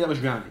is a baby that was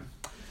drowning.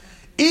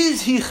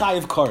 Is he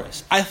chayiv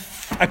koros? I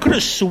could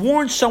have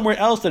sworn somewhere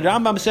else that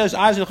Rambam says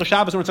Ayaz in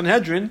Shabbos or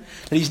Sanhedrin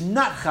that he's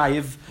not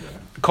chayiv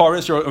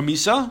koros or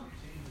misa.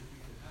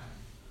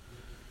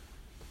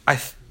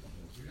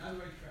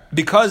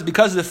 Because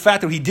of the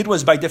fact that what he did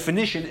was by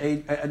definition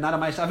a not a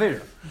ma'aseh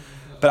avera.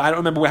 But I don't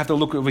remember. We have to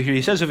look over here.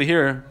 He says over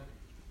here.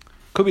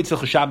 Could be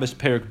Tzilch Shabbos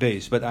Perik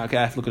Beis, but okay,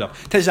 I have to look it up.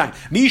 Tezayin.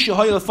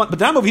 But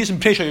the Rambam over here is in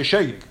Pesha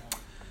Yeshayik.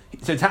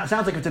 So it sounds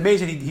like it's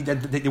amazing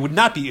that it would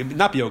not be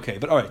okay.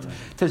 But all right,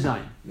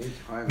 Tezayin.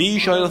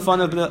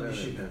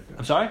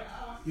 I'm sorry.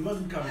 He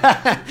wasn't coming.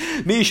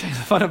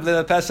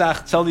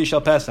 Pesach.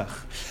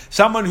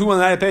 Someone who on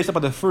the night of Pesach,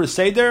 on the first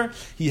Seder,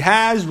 he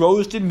has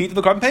roasted meat of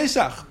the Korban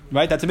Pesach.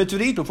 Right, that's a mitzvah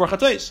to eat before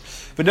Chatos.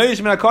 But notice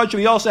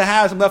he also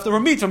has some leftover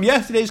meat from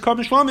yesterday's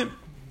Korban Shlamim.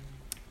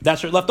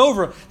 That's left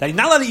over that he's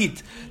not allowed to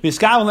eat. He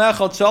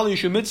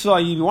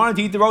wanted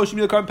to eat the roast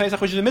meat of the Korban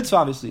Pesach, which is a mitzvah,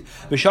 obviously.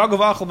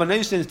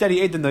 Instead, he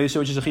ate the noise,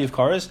 which is a chayiv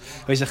kares.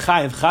 But he's a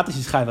chayiv chatas.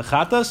 He's chayiv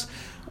chatas.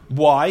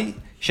 Why?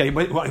 He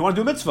wanted to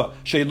do a mitzvah.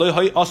 This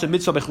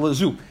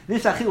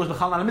achil was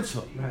not a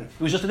mitzvah. Right. It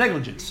was just a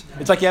negligence.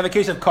 It's like you have a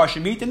case of kosher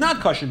meat and not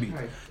kosher meat.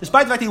 Right.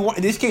 Despite the fact that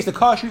in this case the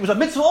kosher meat was a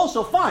mitzvah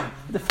also, fine.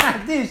 But the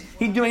fact is,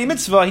 he didn't do any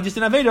mitzvah, he just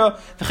did aveda.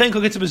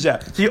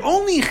 So you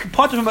only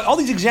putter from all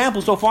these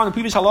examples so far in the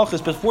previous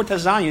halachas before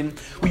Tazayin,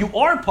 where you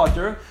are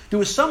putter, there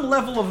was some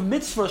level of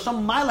mitzvah,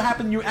 some mila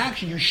happened in your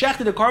action. You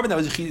shechted a carbon that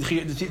was the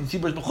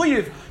tzibur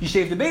b'chuyev. You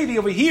saved the baby.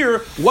 Over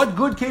here, what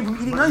good came from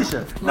eating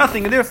nicer?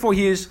 Nothing, and therefore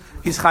he's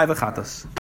chayv chatas.